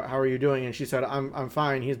said, "How are you doing?" And she said, "I'm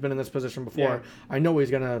fine. He's been in this position before. Yeah. I know he's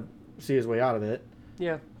gonna see his way out of it."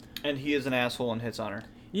 yeah. And he is an asshole and hits on her.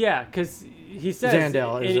 Yeah, because he says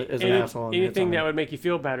Xandel is an asshole and hits anything on that her. would make you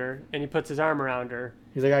feel better, and he puts his arm around her.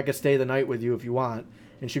 He's like, "I could stay the night with you if you want."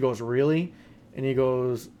 And she goes, "Really?" And he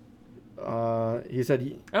goes, he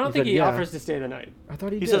said, I don't think said, he "Yeah." offers to stay the night. I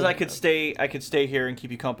thought he He did. says I could stay here and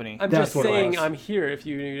keep you company. I'm That's just what it saying was. I'm here if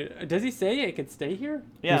you... Does he say I could stay here?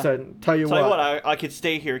 Yeah. He said, Tell you what, what. I could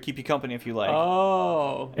stay here, keep you company if you like.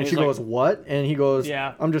 Oh. And he's she like- goes, "What?" And he goes,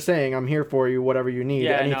 Yeah. "I'm just saying, I'm here for you, whatever you need,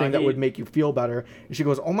 Yeah, anything no, that would make you feel better." And she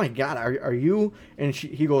goes, "Oh my God, are you?" And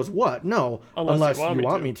he goes, "What? No, Unless unless you you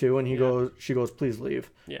want me me to." And she goes, "Please leave."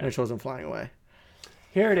 Yeah. And it shows him flying away.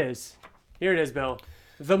 Here it is, Bill.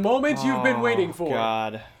 The moment you've been waiting for.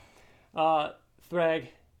 God. Thrag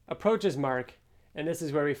approaches Mark, and this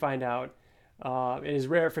is where we find out it is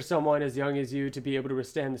rare for someone as young as you to be able to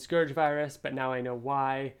withstand the Scourge virus, but now I know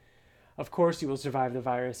why. Of course you will survive the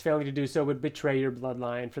virus. Failing to do so would betray your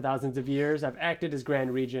bloodline. For thousands of years, I've acted as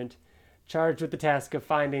Grand Regent, charged with the task of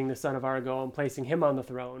finding the son of Argo and placing him on the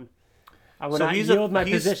throne. I will not yield my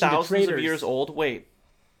position to thousands traitors. of years old. Wait,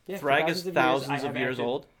 Yeah, for Thrag is thousands I of have years acted.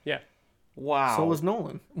 old? Yeah. Wow. So was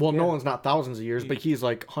Nolan. Well, Yeah. Nolan's not thousands of years, but he's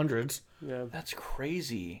like hundreds. Yeah. That's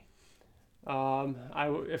crazy.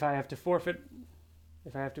 If I have to forfeit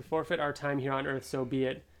our time here on Earth, so be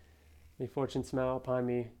it. May fortune smile upon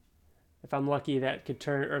me. If I'm lucky, that could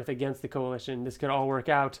turn Earth against the Coalition. This could all work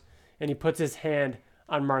out. And he puts his hand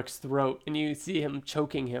on Mark's throat, and you see him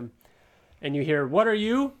choking him. And you hear, "What are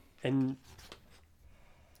you?" And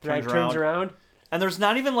Thrag turns around. And there's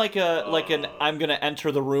not even like an I'm gonna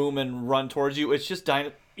enter the room and run towards you. It's just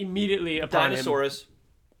Immediately upon him. Dinosaurus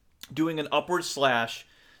doing an upward slash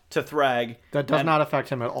to Thrag. That does not affect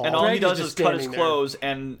him at all. And all he Thrag is does is just cut his standing there. clothes,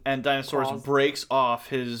 and Dinosaurus Claws. breaks off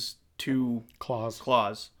his two Claws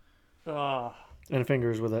Ah, and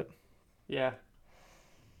fingers with it yeah.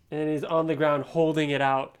 And he's on the ground holding it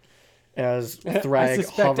out. as I Thrag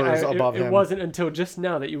suspect hovers above it him. wasn't until just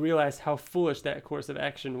now that you realized how foolish that course of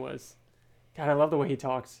action was. God, I love the way he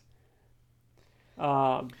talks.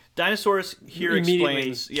 Dinosaurus here Immediately.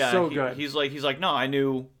 explains, yeah, So good. He's like, no, I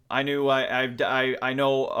knew I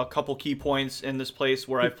know a couple key points in this place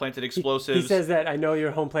where I've planted explosives. He says that I know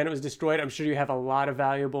your home planet was destroyed. I'm sure you have a lot of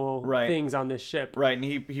valuable things on this ship. Right, and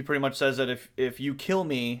he pretty much says that if you kill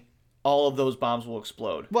me, all of those bombs will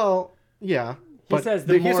explode. Well, yeah. He says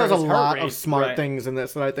the more he says of a his heart lot rate. of smart Right. things in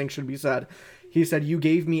this that I think should be said. He said, you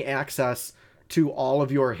gave me access to all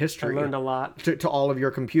of your history. I learned a lot. To all of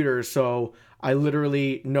your computers, so I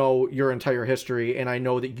literally know your entire history, and I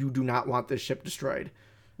know that you do not want this ship destroyed.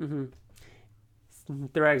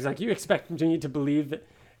 Thrag's like, you expect me to believe that?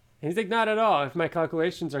 And he's like, not at all. If my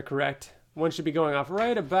calculations are correct, one should be going off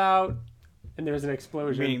right about... And there's an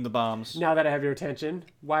explosion. Meaning the bombs. Now that I have your attention,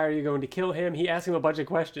 why are you going to kill him? He asks him a bunch of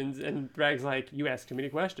questions, and Thrag's like, you ask too many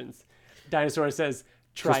questions. Dinosaur says,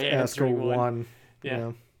 try Just answering ask one.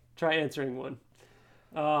 Yeah. Try answering one.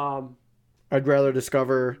 I'd rather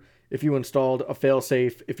discover if you installed a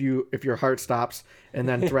failsafe, if your heart stops, and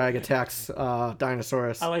then Thrag attacks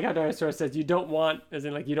Dinosaurus. I like how Dinosaur says, you don't want, as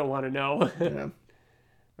in like, you don't want to know. Yeah.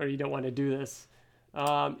 Or you don't want to do this.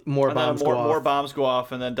 More bombs go off. More bombs go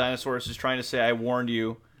off, and then Dinosaurus is trying to say, I warned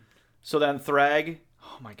you. So then Thrag,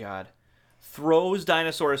 oh my god, throws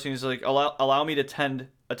Dinosaurus, and he's like, allow me to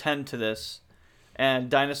attend to this. And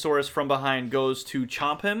Dinosaurus from behind goes to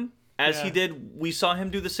chomp him. As he did, we saw him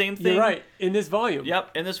do the same thing. You're right, in this volume.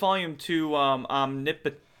 Yep, in this volume to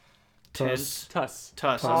Omnipotence. Tuss.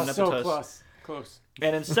 Omnipotus. So close.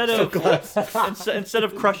 And instead of instead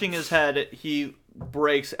of crushing his head, he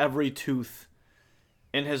breaks every tooth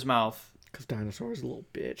in his mouth. Because Dinosaur's a little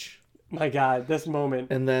bitch. My god, this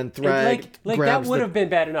moment. And then Thrag like grabs that would have been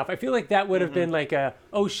bad enough. I feel like that would have been like a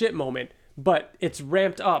oh shit moment, but it's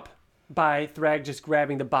ramped up by Thrag just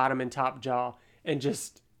grabbing the bottom and top jaw and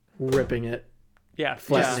just ripping it.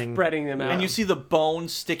 Flattening. Spreading them out. And you see the bone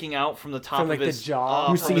sticking out from the top from, of like, his the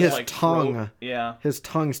jaw. You see his like, tongue. throat. Yeah. His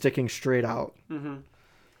tongue sticking straight out. Mm-hmm.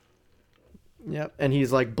 Yep. And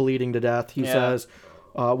he's like bleeding to death. He says,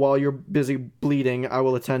 while you're busy bleeding, I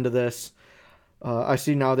will attend to this. I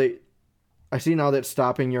see now that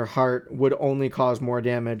stopping your heart would only cause more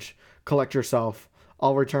damage. Collect yourself.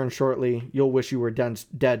 I'll return shortly. You'll wish you were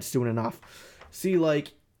dead soon enough. See,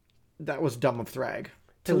 like, that was dumb of Thrag.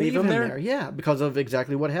 To leave him there? Yeah, because of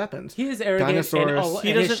exactly what happens. He is arrogant, Dinosaurus,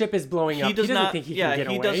 and his ship is blowing up. He doesn't think he can get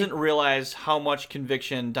away. He doesn't realize how much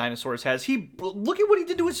conviction Dinosaurus has. Look at what he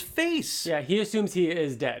did to his face. Yeah, he assumes he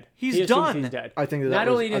is dead. He's done. He's dead. I think Not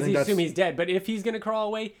only does he assume he's dead, but if he's going to crawl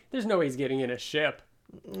away, there's no way he's getting in a ship.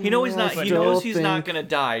 He knows he's not. He knows he's not going to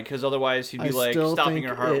die because otherwise he'd be like stopping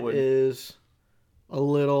your heart would. It is a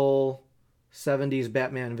little 70s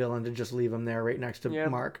Batman villain to just leave him there right next to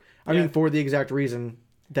Mark. I mean, for the exact reason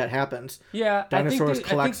that happens. Yeah, Dinosaurus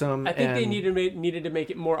collects him. I think they needed to make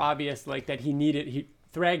it more obvious, like that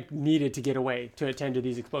Thrag needed to get away to attend to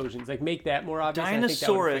these explosions. Like make that more obvious.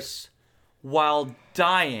 Dinosaurus, while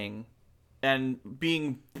dying and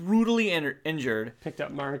being brutally injured, picked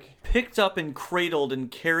up and cradled and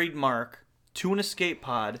carried Mark to an escape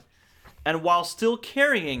pod, and while still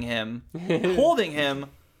carrying him, holding him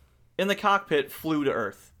in the cockpit, flew to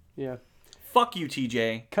Earth. Yeah. Fuck you,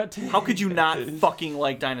 TJ. How could you not fucking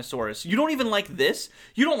like Dinosaurus? You don't even like this?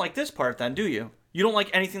 You don't like this part then, do you? You don't like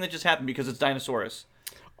anything that just happened because it's Dinosaurus.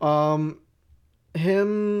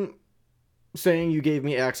 Him saying you gave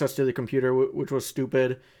me access to the computer, which was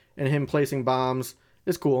stupid, and him placing bombs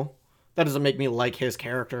is cool. That doesn't make me like his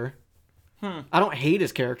character. I don't hate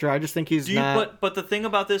his character. I just think he's not... But the thing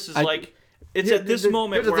about this is, it's at this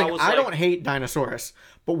moment where I don't hate Dinosaurus,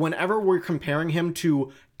 but whenever we're comparing him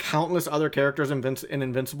to countless other characters in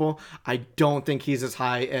Invincible, I don't think he's as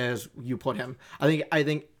high as you put him. I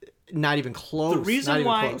think not even close.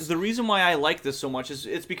 The reason why I like this so much is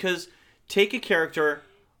it's because take a character,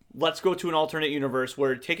 let's go to an alternate universe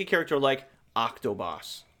where take a character like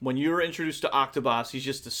Octobos. When you're introduced to Octobos, he's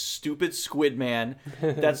just a stupid squid man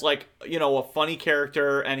that's like, a funny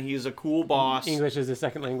character, and he's a cool boss. English is a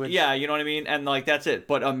second language. Yeah, you know what I mean? And, that's it.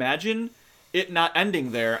 But imagine it not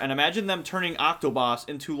ending there, and imagine them turning Octobos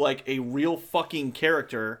into, a real fucking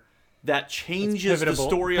character that changes the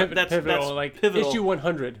story. That's pivotal. Issue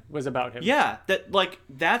 100 was about him. Yeah,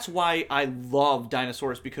 that's why I love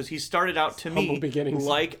Dinosaurus, because he started out to me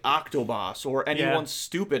like Octobos or anyone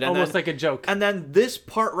stupid. And almost like a joke. And then this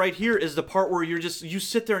part right here is the part where you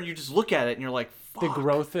sit there and you just look at it and you're like, fuck. The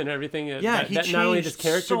growth and everything that changed not only this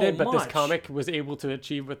character so did, but much. this comic was able to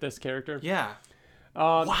achieve with this character. Yeah.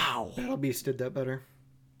 Wow. Battle Beast did that better.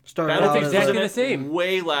 That's exactly the same.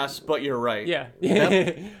 Way less, but you're right. Yeah.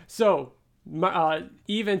 Yep. So,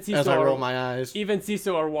 Eve and Cecil as I roll my eyes. Eve and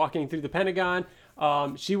Cecil are walking through the Pentagon.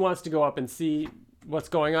 She wants to go up and see what's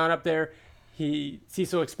going on up there.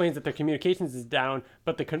 Cecil explains that their communications is down,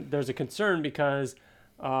 but there's a concern because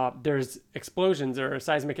there's explosions or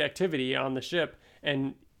seismic activity on the ship,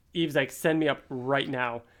 and Eve's like, send me up right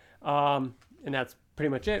now. And that's pretty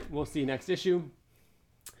much it. We'll see next issue.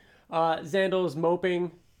 Xandel's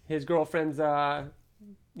moping. His girlfriend's, I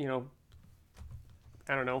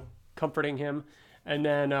don't know, comforting him. And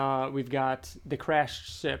then we've got the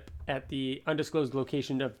crashed ship at the undisclosed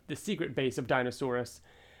location of the secret base of Dinosaurus.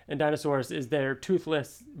 And Dinosaurus is there,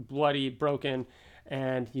 toothless, bloody, broken.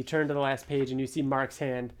 And you turn to the last page and you see Mark's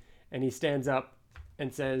hand. And he stands up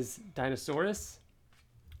and says, Dinosaurus?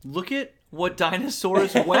 Look at what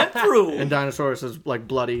Dinosaurus went through. And Dinosaurus is like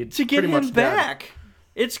bloody to get him back. Dead.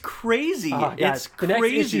 It's crazy. It's crazy. The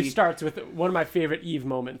next issue starts with one of my favorite Eve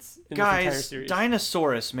moments in this entire series.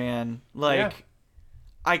 Dinosaurus, man.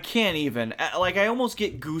 I can't even. I almost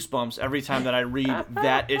get goosebumps every time that I read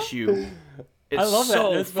that issue. It's I love that.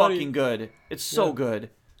 so That's fucking funny. good. It's so good.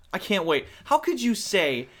 I can't wait. How could you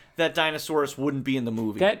say that Dinosaurus wouldn't be in the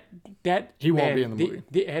movie? He won't be in the movie.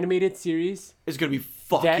 The animated series is going to be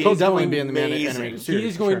fucking He'll definitely be in the amazing. animated series. He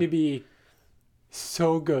is going to be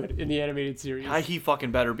so good in the animated series. He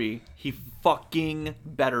fucking better be. He fucking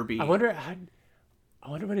better be. I wonder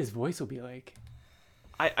what his voice will be like.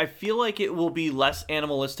 I feel like it will be less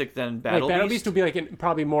animalistic than Battle Beast. Battle Beast will be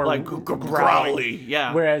probably more like growly,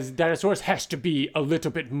 yeah. Whereas Dinosaurus has to be a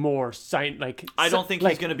little bit more I don't think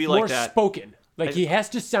he's gonna be like that. More spoken. He has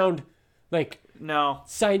to sound like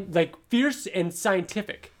fierce and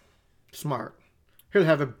scientific. Smart. He'll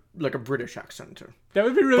have a British accent too. That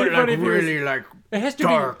would be really funny. It has to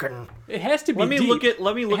dark be. It has to be. Let me deep. look at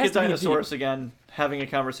Dinosaurus again, having a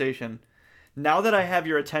conversation. Now that I have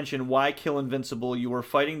your attention, why kill Invincible? You were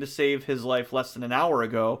fighting to save his life less than an hour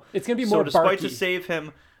ago. It's gonna be more despite barky. To save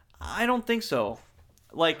him, I don't think so.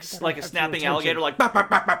 Like a snapping alligator, like.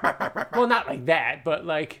 Well, not like that, but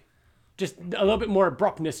just a little bit more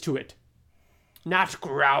abruptness to it. Not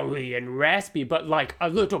growly and raspy, but a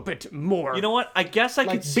little bit more. You know what? I guess I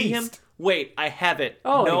could see him. Wait, I have it.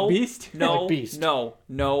 Oh, no, Beast? No, Beast. No.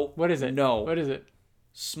 What is it? No. What is it?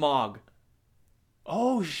 Smog.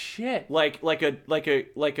 Oh shit! Benedict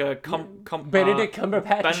Cumberbatch.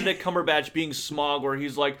 Benedict Cumberbatch being Smog, where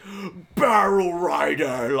he's like barrel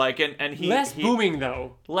rider, and he less booming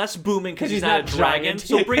though. Less booming because he's not a dragon.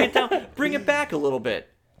 So bring it down, bring it back a little bit.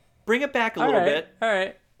 Bring it back a little bit. All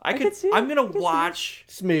right. I'm gonna watch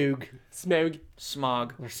Smog.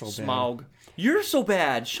 Smog. They're so Smog. bad. You're so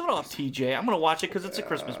bad. Shut up, TJ. I'm gonna watch it because it's a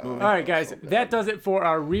Christmas movie. All right, guys. That does it for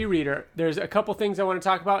our rereader. There's a couple things I want to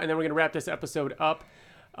talk about, and then we're gonna wrap this episode up.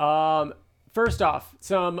 First off,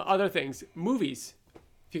 some other things. Movies.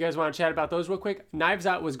 If you guys want to chat about those real quick, Knives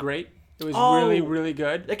Out was great. It was really, really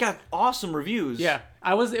good. It got awesome reviews. Yeah.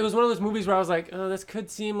 It was one of those movies where I was like, oh, this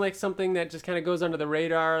could seem like something that just kind of goes under the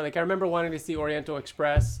radar. I remember wanting to see Oriental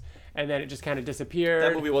Express, and then it just kind of disappeared.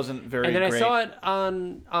 That movie wasn't very great. And then I saw it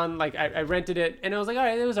on I rented it, and I was like, all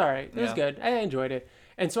right, it was all right. It was good. I enjoyed it.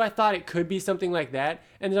 And so I thought it could be something like that.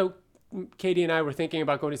 And so Katie and I were thinking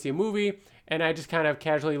about going to see a movie, and I just kind of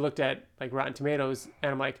casually looked at Rotten Tomatoes,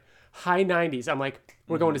 and I'm like, high 90s. I'm like,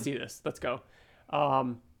 we're going to see this. Let's go.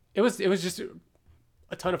 It was just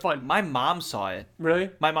a ton of fun. My mom saw it. Really?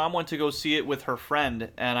 My mom went to go see it with her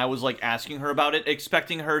friend, and I was asking her about it,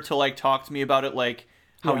 expecting her to talk to me about it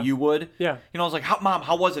how you would. Yeah. I was like, Mom,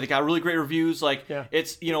 how was it? It got really great reviews.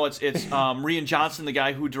 It's Rian Johnson, the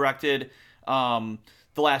guy who directed The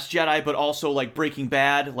Last Jedi, but also Breaking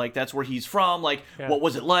Bad. That's where he's from. What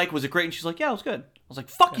was it like? Was it great? And she's like, yeah, it was good. I was like,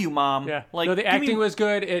 fuck you, Mom. Yeah. No, the acting was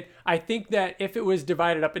good. I think that if it was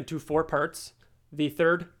divided up into 4 parts, the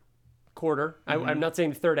third quarter, I'm not saying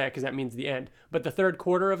the third act because that means the end, but the third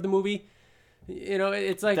quarter of the movie,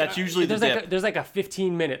 it's that's usually there's the dip. There's a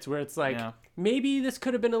 15 minutes where it's maybe this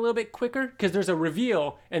could have been a little bit quicker because there's a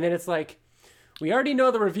reveal, and then it's we already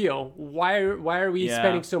know the reveal. Why are we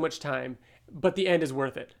spending so much time? But the end is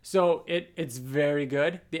worth it. So it's very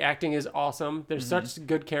good. The acting is awesome. There's such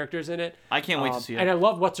good characters in it. I can't wait to see it. And I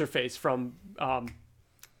love what's her face from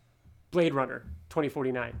Blade Runner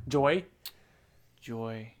 2049. Joy.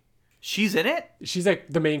 She's in it? She's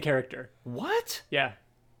the main character. What? Yeah.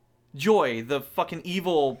 Joy, the fucking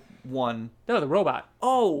evil one. No, the robot.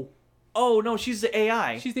 Oh no, she's the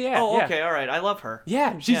AI. She's the AI. Oh, okay, all right. I love her.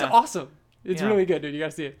 Yeah, she's awesome. It's really good, dude. You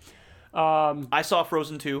gotta see it. I saw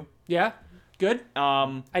Frozen 2. Yeah, good.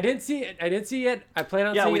 I didn't see it. I plan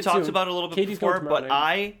on seeing it soon. Yeah, we talked about it a little bit Katie's before, but night.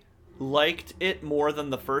 I liked it more than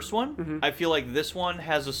the first one. I feel like this one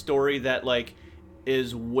has a story that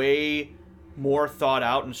is way more thought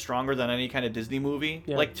out and stronger than any kind of Disney movie.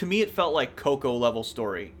 Yeah. To me, it felt like Coco level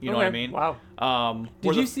story. You know what I mean? Wow.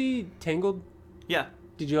 Did you see Tangled? Yeah.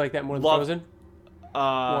 Did you like that more than Love- Frozen?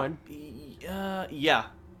 One. Yeah.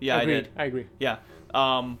 Yeah, I did. I agree. Yeah.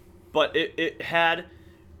 But it had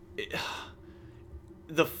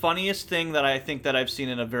the funniest thing that I think that I've seen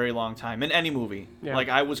in a very long time in any movie. Yeah. Like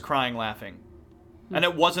I was crying laughing. And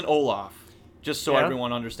it wasn't Olaf. Just so Yeah?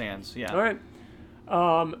 everyone understands. Yeah. All right.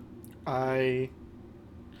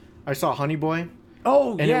 I saw Honey Boy,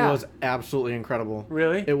 Oh, and yeah. it was absolutely incredible.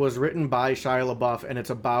 Really? It was written by Shia LaBeouf, and it's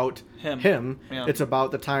about Him. Yeah. It's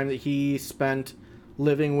about the time that he spent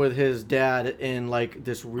living with his dad in like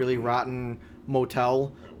this really rotten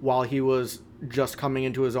motel while he was just coming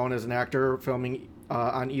into his own as an actor, filming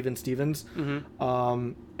on Even Stevens.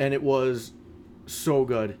 And it was so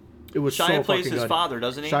good. It was so Shia fucking plays his good. father,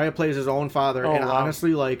 doesn't he? Shia plays his own father, Oh, and wow.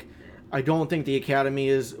 honestly, like, I don't think the Academy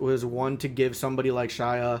was one to give somebody like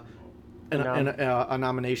Shia a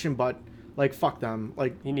nomination, but like, fuck them.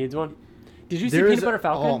 Like, He needs one. Did you see there Peanut is Butter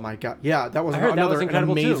Falcon? Oh my god, yeah, that was I heard that was another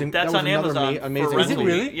incredible, too. amazing. That's that was on another Amazon. amazing. for Is it rental.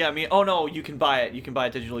 really? Yeah, I mean, oh no, you can buy it. You can buy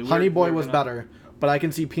it digitally. Honey Boy We're was gonna- better, but I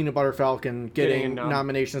can see Peanut Butter Falcon getting a nom.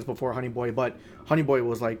 nominations before Honey Boy. But Honey Boy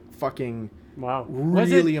was like fucking Wow.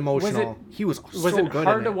 really emotional. He was so Was it good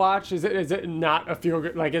hard in to it. watch? Is it not a feel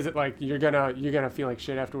good? Like, is it like you're gonna feel like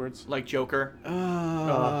shit afterwards? Like Joker.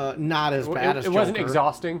 Not as bad as It wasn't Joker.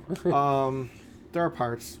 exhausting. There are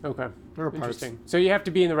parts. Okay. There are parts. Interesting. So you have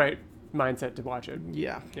to be in the right mindset to watch it.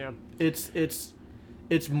 Yeah. Yeah.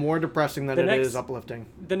 It's more depressing than The it next- is uplifting.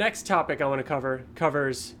 The next topic I want to cover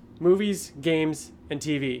covers movies, games, and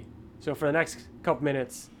TV. So for the next couple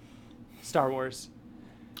minutes, Star Wars.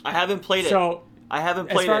 I haven't played it. So I haven't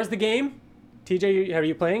as played far it. as the game, TJ, are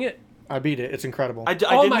you playing it? I beat it. It's incredible. I Oh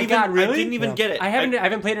didn't my even, God, I really? didn't even Yeah. get it. I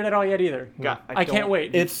haven't played it at all yet either. God, I can't don't-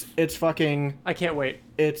 wait. It's fucking. I can't wait.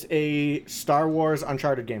 It's a Star Wars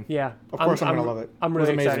Uncharted game. Yeah. Of course I'm gonna love it. I'm It was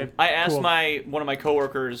really amazing. excited. I asked Cool. one of my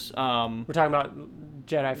coworkers. We're talking about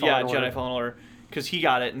Jedi Fallen Order. Jedi Fallen Order, because he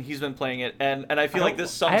got it and he's been playing it, and I feel like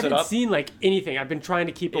this sums I haven't it up. seen like anything. I've been trying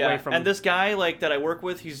to keep away from. And this guy like that I work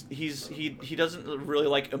with, he doesn't really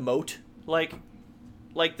like emote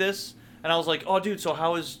like this, and I was like, oh dude, so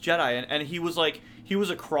how is Jedi? And he was like, he was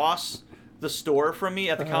across the store from me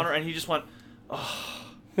at the counter, and he just went, oh,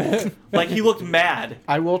 like he looked mad.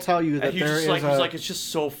 I will tell you that And he there just is like a, was like, it's just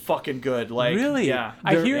so fucking good. Like Really? yeah.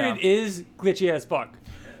 I hear Yeah. it is glitchy as fuck.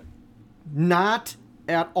 not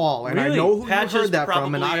at all, and Really? I know who Patches you heard that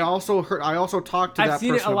from, and probably- I also talked to I've that seen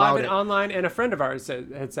it person alive about and it. online, and a friend of ours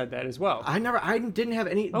had said that as well. I didn't have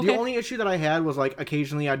any. Okay. The only issue that I had was like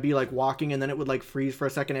occasionally I'd be like walking and then it would like freeze for a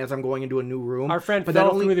second as I'm going into a new room. Our friend but fell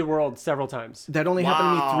that only through the world several times. that only happened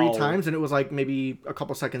to me Wow. 3 times, and it was like maybe a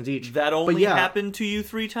couple seconds each. That But only yeah, happened to you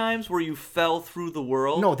 3 times, where you fell through the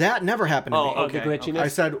world. No, that never happened to Oh, me. Oh, okay. the glitchiness. I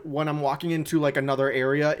said when I'm walking into like another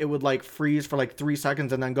area, it would like freeze for like 3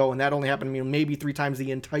 seconds and then go, and that only happened to me maybe 3 times the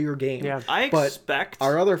entire game. Yeah. I But expect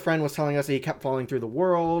our other friend was telling us that he kept falling through the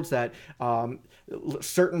worlds, that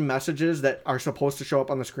certain messages that are supposed to show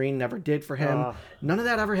up on the screen never did for him. None of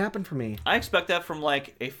that ever happened for me. I expect that from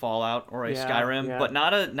like a Fallout or a Yeah, Skyrim, yeah. but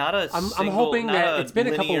not a I'm single, hoping not that a it's been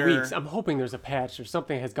a couple linear- weeks. I'm hoping there's a patch or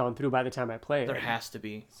something has gone through by the time I play it. There has to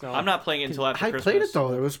be. So- I'm not playing it until after I Christmas. played it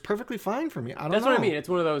though; it was perfectly fine for me. I don't That's know. what I mean. It's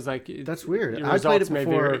one of those like. That's weird. your I played results it may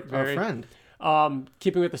before vary. a friend.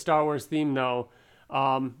 Keeping with the Star Wars theme though,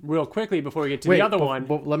 real quickly before we get to Wait, the other but- one.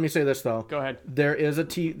 but let me say this though. Go ahead.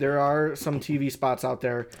 There are some TV spots out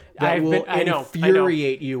there that I've will been- I know.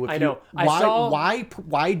 infuriate you. If I know. You, I why? saw-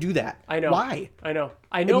 Why do that? I know. Why? I know.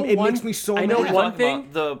 I know. It one, makes me so I know mad. one Talking thing.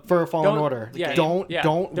 about For a Fallen Don't- Order, yeah, don't yeah.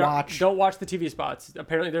 don't watch. Don't watch the TV spots.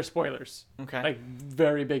 Apparently, they're spoilers. Okay. Like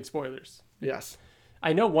very big spoilers. Yes.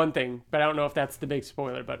 I know one thing, but I don't know if that's the big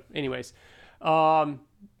spoiler. But anyways,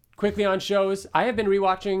 quickly on shows, I have been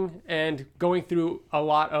rewatching and going through a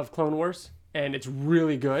lot of Clone Wars, and it's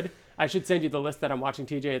really good. I should send you the list that I'm watching,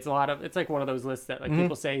 TJ. It's like one of those lists that like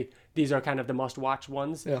people say these are kind of the must-watch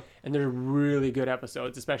ones, Yeah. and they're really good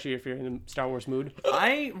episodes, especially if you're in the Star Wars mood.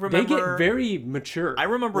 I remember. They get very mature. I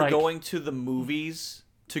remember Like, going to the movies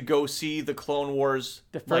to go see the Clone Wars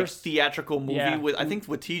The like first- theatrical movie yeah. with I think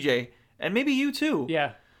with TJ and maybe you too.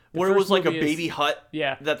 Yeah. The Where it was first like a movie is- baby hut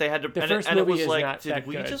Yeah. that they had to The and, first and it movie was is like not did that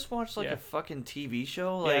we good. just watch like Yeah. a fucking TV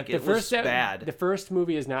show? Yeah, Like it was bad. The first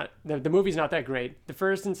movie is not the movie's not that great. The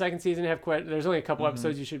first and second season have quite. There's only a couple Mm-hmm.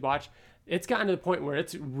 episodes you should watch. It's gotten to the point where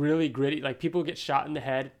it's really gritty. Like people get shot in the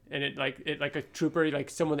head, and it like a trooper, like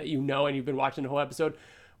someone that you know and you've been watching the whole episode,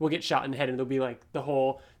 will get shot in the head, and there'll be like the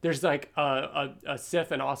whole. There's like a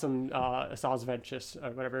Sith, an awesome Asajj Ventress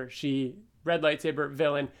or whatever. She red lightsaber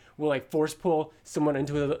villain will like force pull someone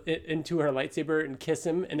into her lightsaber and kiss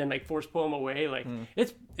him, and then like force pull him away. Like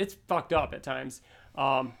it's fucked up at times.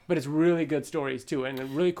 But it's really good stories too, and a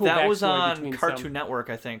really cool. That was backstory on between Cartoon Network,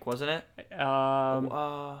 I think, wasn't it?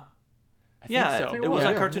 I think Yeah, so. it was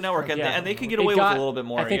on Cartoon Network, and they could get away with a little bit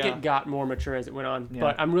more. I think yeah. it got more mature as it went on,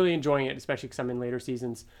 but I'm really enjoying it, especially because I'm in later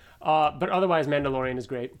seasons. But otherwise, Mandalorian is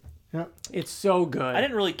great. Yeah. It's so good. I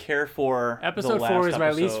didn't really care for Episode the 4 last is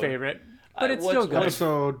my least episode. favorite, but it's what's- still good.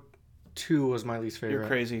 Episode 2 was my least favorite. You're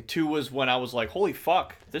crazy. 2 was when I was like, holy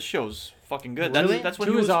fuck, this show's fucking good. Really? That's when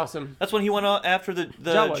 2 he was is awesome. That's when he went after the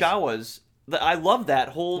Jawas. Jawas. I love that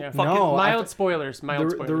whole Yeah. fucking. No, Mild spoilers.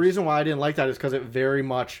 The reason why I didn't like that is because it very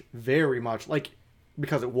much, like,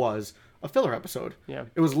 because it was a filler episode. Yeah.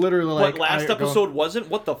 It was literally like. What last episode wasn't?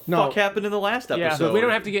 What the No. fuck happened in the last Yeah, episode? we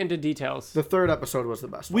don't have to get into details. The third episode was the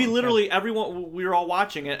best. We one. literally we were all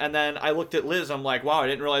watching it, and then I looked at Liz. I'm like, wow, I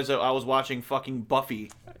didn't realize that I was watching fucking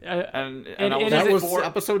Buffy. And I was That like, was four-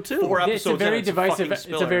 episode 2. 4 It's episodes. a very in, divisive. It's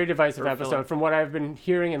It's a very divisive Or a filler. episode. From what I've been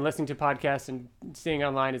hearing and listening to podcasts and seeing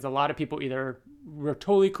online, is a lot of people either were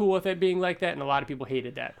totally cool with it being like that, and a lot of people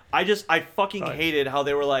hated that. I fucking hated how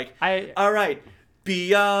they were like, I- all right,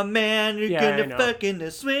 be a man, you're Yeah, I gonna know. fucking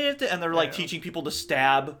swim, and they're like know. teaching people to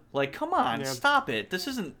stab. Like, come on, Yeah. stop it. This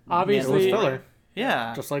isn't It Obviously, was filler,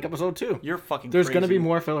 Yeah, just like episode 2. you're fucking. There's crazy. going to be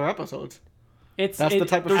more filler episodes. That's the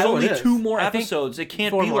type of There's show only it is. 2 more I think episodes. It can't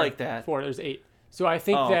 4 be more. like that. 4. There's 8. So I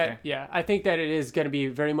think Oh, that okay. yeah, I think that it is going to be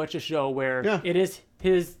very much a show where Yeah. it is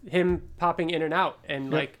him popping in and out,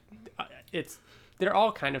 and like they're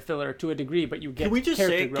all kind of filler to a degree, but you get. Can we just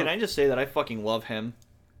character say? growth. Can I just say that I fucking love him?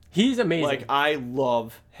 He's amazing. Like I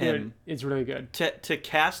love Dude, him. it's really good. To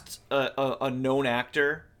cast a known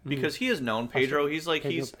actor because he is known. Pedro. He's like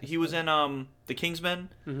Pedro he was in the Kingsman.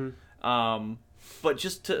 But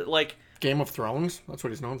just to like. Game of Thrones. That's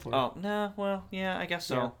what he's known for. Oh nah, well yeah, I guess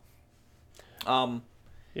so.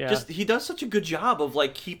 Yeah. Just he does such a good job of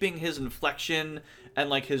like keeping his inflection and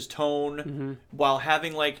like his tone while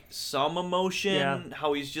having like some emotion. Yeah.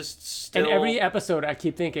 How he's just still. and every episode, I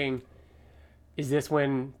keep thinking, is this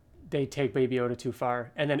when they take Baby Yoda too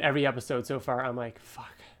far? And then every episode so far, I'm like,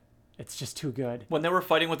 fuck, it's just too good. when they were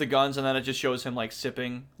fighting with the guns and then it just shows him like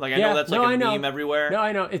sipping. Like I Yeah, know that's no, like I a know. meme everywhere. No,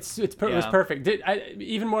 I know it was Yeah. perfect.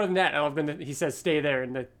 Even more than that, I love when he says "stay there"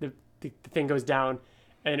 and the thing goes down,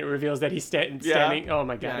 and it reveals that he's standing. Oh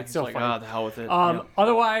my god, Yeah, it's he's so like, funny. the hell with it.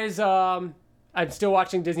 Otherwise, I'm still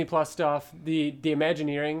watching Disney Plus stuff. The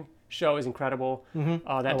Imagineering show is incredible. That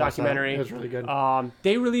I watched that. documentary. It was really good.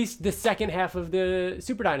 They released the second half of the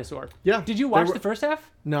Super Dinosaur. Yeah, Did you they watch were- the first half?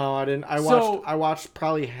 No, I didn't. So- I watched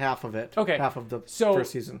probably half of it. Okay. Half of the So-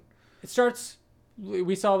 first season. It starts.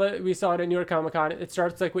 We saw it at New York Comic Con. It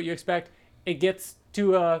starts like what you expect. It gets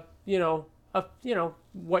to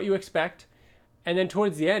what you expect, and then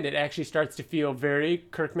towards the end, it actually starts to feel very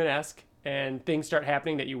Kirkman-esque, and things start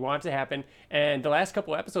happening that you want to happen. And the last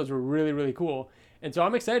couple episodes were really, really cool. And so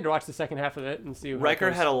I'm excited to watch the second half of it and see. How it Riker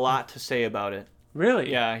goes. had a lot to say about it.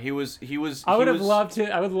 Really. Yeah, he was. I would have loved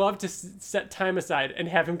to. I would love to set time aside and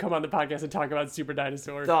have him come on the podcast and talk about Super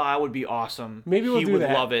Dinosaur. Oh, that would be awesome. Maybe we'll he do would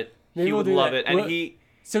that. love it. Maybe he we'll would do love that. it, and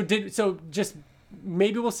Well, just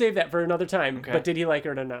maybe we'll save that for another time. Okay. But did he like it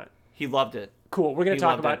or not? he loved it. Cool. We're gonna He talk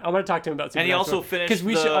loved about. it. I'm gonna talk to him about. Super And he Dinosaur. also finished because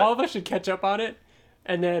we the- should. All of us should catch up on it,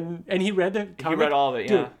 and he read the. Comic. read all of it,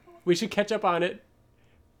 Dude, yeah. we should catch up on it,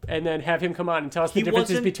 and then have him come on and tell us the He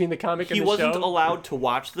differences wasn't- between the comic and He the wasn't show. allowed to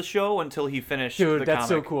watch the show until he finished Dude, the that's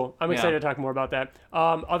so comic. cool. I'm Yeah. excited to talk more about that.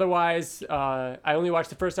 Otherwise, I only watched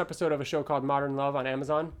the first episode of a show called Modern Love on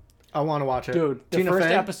Amazon. I want to watch it. Dude, the Tina first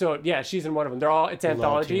Fey? episode, yeah, she's in one of them. It's love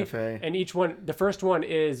anthology, Tina Fey. and each one, the first one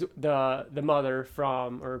is the mother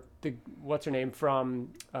from, or the what's her name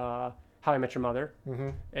from How I Met Your Mother,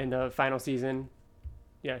 in the final season.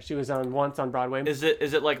 Yeah, she was once on Broadway. Is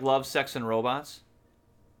it like Love, Sex, and Robots?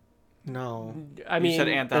 No. I You mean, said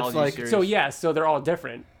anthology it's like- series. so yes, so they're all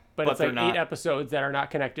different, but it's they're like not. 8 episodes that are not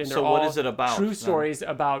connected. They're So all what is it about, True then? stories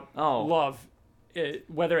about Oh. love,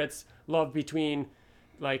 whether it's love between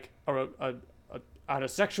like on a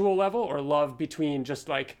sexual level or love between just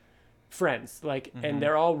like friends, like, Mm-hmm. and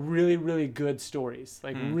they're all really, really good stories,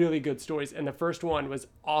 like Hmm. really good stories. And the first one was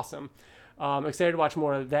awesome. Excited to watch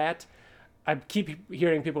more of that. I keep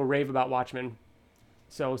hearing people rave about Watchmen,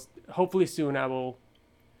 so hopefully soon I will.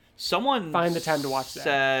 Someone Find the time to watch that.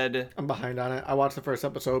 said I'm behind on it. I watched the first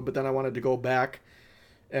episode, but then I wanted to go back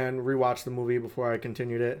and rewatched the movie before I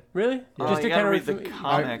continued it. Really? You gotta read the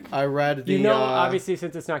comic. I read the. You know, obviously,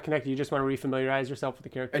 since it's not connected, you just want to refamiliarize yourself with the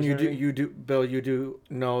characters. And you do, Bill. You do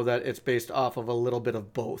know that it's based off of a little bit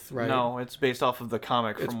of both, right? No, it's based off of the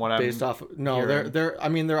comic. From what I'm based off. No, hearing. I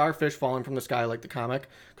mean, there are fish falling from the sky like the comic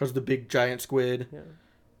because the big giant squid. Yeah.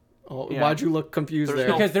 Oh, yeah. Why'd you look confused there?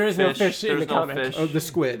 Because there is no fish in the comic. Fish. Oh, the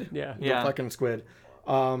squid. Yeah. The fucking squid.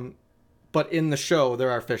 But in the show, there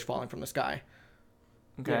are fish falling from the sky.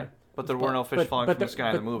 Okay. Yeah. But there were no fish falling from the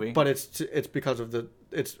sky in the movie. But it's because of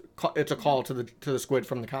it's a call to the squid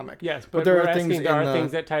from the comic. Yes, but there we're are things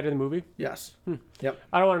things that tie to the movie. Yes. Yep.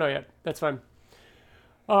 I don't want to know yet. That's fine.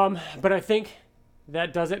 But I think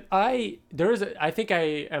that does it. I think I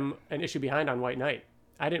am an issue behind on White Knight.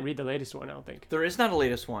 I didn't read the latest one. I don't think there is not a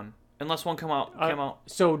latest one, unless one came out.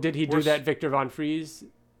 So did he do that Victor Von Fries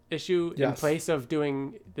issue in Yes. place of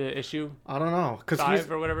doing the issue I don't know because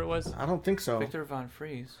 5 or whatever it was? I don't think so. Victor Von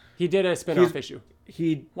Fries. He did a spin-off issue.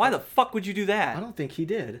 Why the fuck would you do that? I don't think he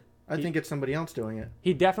did. I think it's somebody else doing it.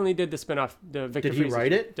 He definitely did the spin-off. The Victor. Did he Fries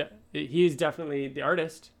write issue. He's definitely the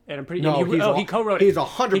artist, and I'm pretty. No, he co-wrote it. He's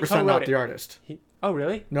 100% not the artist. Oh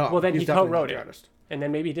really? No. Well, then he's he definitely co-wrote not the it, artist. and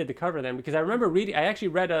then maybe he did the cover then, because I remember reading. I actually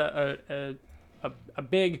read a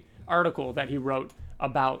big article that he wrote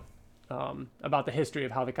about the history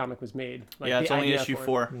of how the comic was made. Like yeah, it's the only idea issue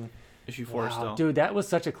for it. 4. Issue 4 still. Dude, that was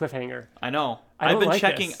such a cliffhanger. I know. I've been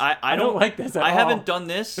checking. This. I don't like this at all. I haven't done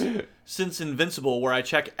this since Invincible, where I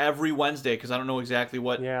check every Wednesday because I don't know exactly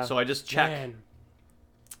what. Yeah. So I just check. Man.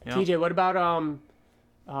 You know? TJ, what about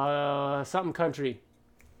something country?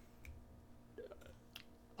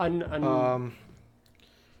 Why do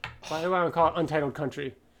I want to call it Untitled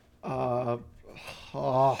Country? Why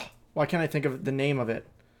can't I think of the name of it?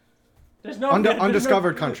 There's no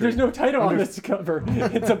Undiscovered Country. There's no title on this cover.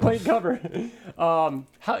 It's a blank cover.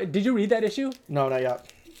 Did you read that issue? No, not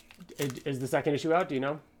yet. Is the second issue out? Do you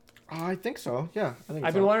know? I think so. Yeah, I think.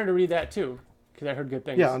 I've been wanting to read that too because I heard good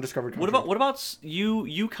things. Yeah, Undiscovered Country. What about you?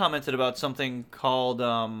 You commented about something called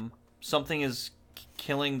something is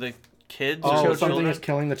killing the kids. Oh, or something children? is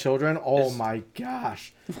killing the children. Oh my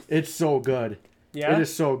gosh, it's so good. Yeah, it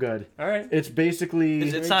is so good. All right, it's basically.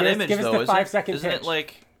 It's not Image give us though, the is 5 it? second Isn't pitch. it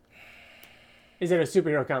like? Is it a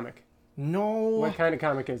superhero comic? No. What kind of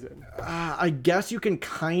comic is it? I guess you can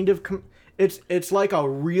kind of. It's like a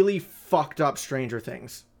really fucked up Stranger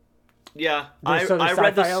Things. Yeah, I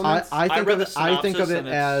read this. I think of it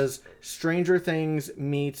as Stranger Things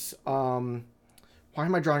meets. Why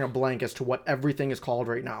am I drawing a blank as to what everything is called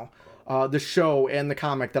right now? The show and the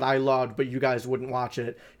comic that I loved, but you guys wouldn't watch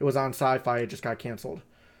it. It was on Sci-Fi. It just got canceled.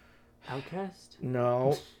 Outcast?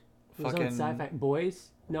 No. It was on Sci-Fi. Boys?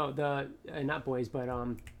 No, not Boys, but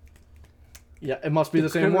Yeah, it must be the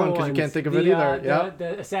same one because you can't think of it either. Yep.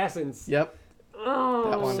 The Assassins. Yep. Oh,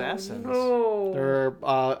 That one. Assassins. No. There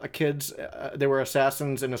were kids. They were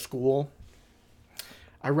assassins in a school.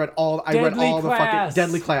 I read all the fucking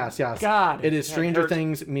Deadly Class. Yes. God. It is Stranger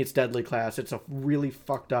Things meets Deadly Class. It's a really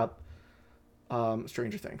fucked up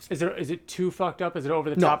Stranger Things. Is it too fucked up? Is it over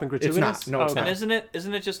the top and gratuitous? It's not. No, it's And not.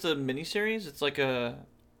 isn't it just a miniseries? It's like a.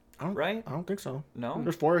 Right? I don't think so. No.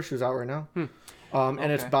 There's 4 issues out right now.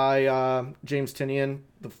 And it's by James Tynion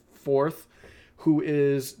the fourth, who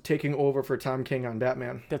is taking over for Tom King on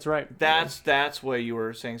Batman. That's right. That's why you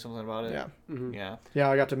were saying something about it. Yeah. Mm-hmm. Yeah.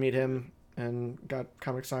 Yeah, I got to meet him and got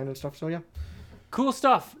comics signed and stuff. So yeah. Cool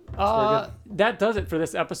stuff. very good. That does it for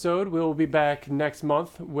this episode. We'll be back next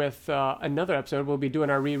month with another episode. We'll be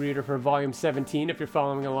doing our rereader for Volume 17, if you're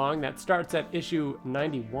following along. That starts at issue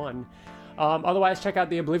 91. Otherwise, check out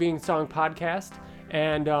the Oblivion Song podcast.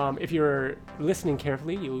 And if you're listening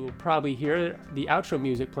carefully, you'll probably hear the outro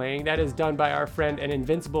music playing. That is done by our friend and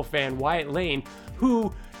Invincible fan, Wyatt Lane,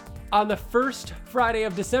 who on the first Friday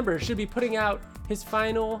of December should be putting out his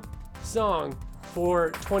final song for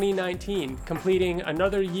 2019, completing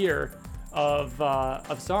another year of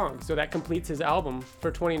songs. So that completes his album for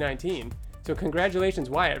 2019. So congratulations,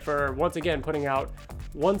 Wyatt, for once again putting out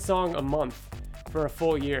one song a month for a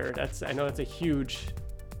full year. I know that's a huge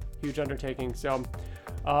undertaking. So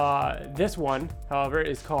this one, however,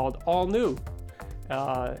 is called All New.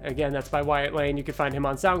 Again, that's by Wyatt Lane. You can find him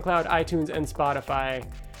on SoundCloud, iTunes, and Spotify.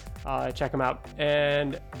 Check him out.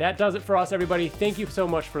 And that does it for us, everybody. Thank you so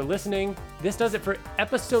much for listening. This does it for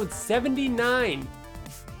episode 79.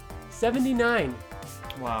 79.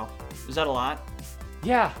 Wow. Is that a lot?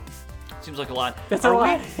 Yeah. Seems like a lot. That's a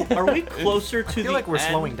lot. Are we closer to I feel the like we're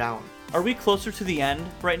end? slowing down. Are we closer to the end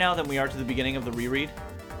right now than we are to the beginning of the reread?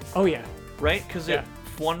 Oh, yeah. Right? Because Yeah. at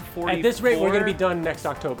 144. At this rate, we're going to be done next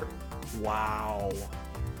October. Wow.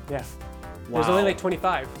 Yeah. There's only like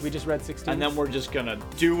 25. We just read 16. And then we're just gonna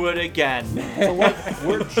do it again. So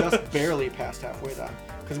we're just barely past halfway then.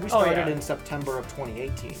 Because we started in September of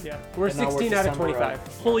 2018. Yeah, we're And now 16 out of December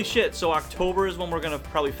 25. Holy shit! So October is when we're gonna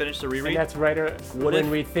probably finish the reread. And that's right when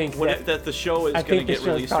we think What that, if that the show is I gonna think the get show's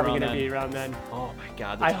released probably around going to then? be around then. Oh my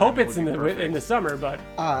god! the I hope timing it's would in be the perfect. summer, but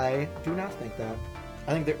I do not think that.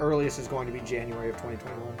 I think the earliest is going to be January of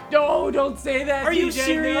 2021. no, don't say that. Are you TJ,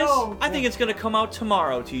 serious? no. I think it's gonna come out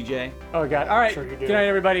tomorrow, TJ. Oh god. All right. Sure you do. Good night,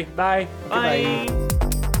 everybody. Bye. Bye.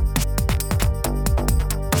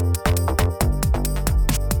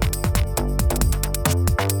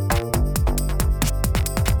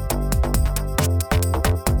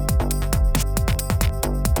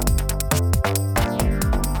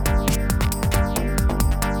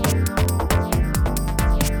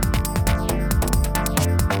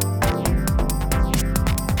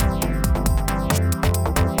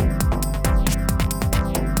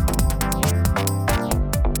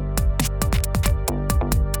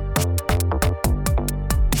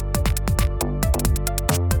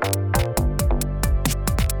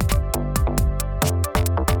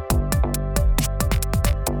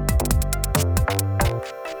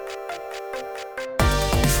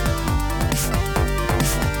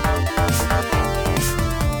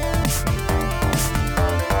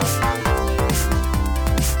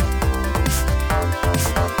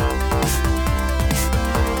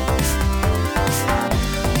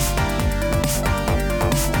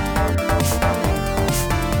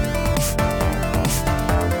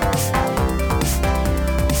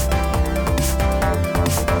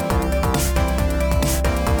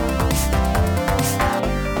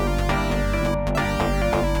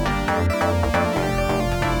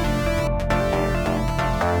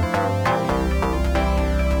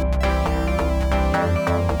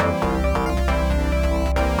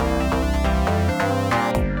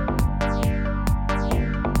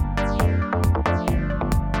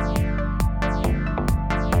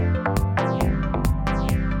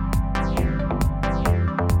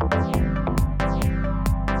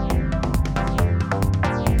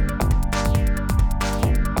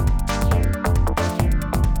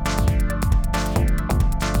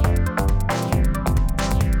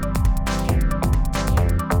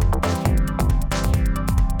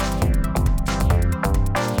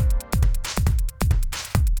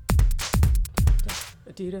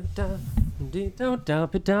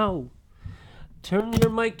 Turn your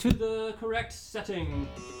mic to the correct setting.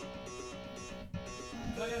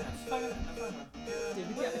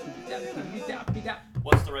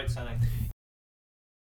 What's the right setting?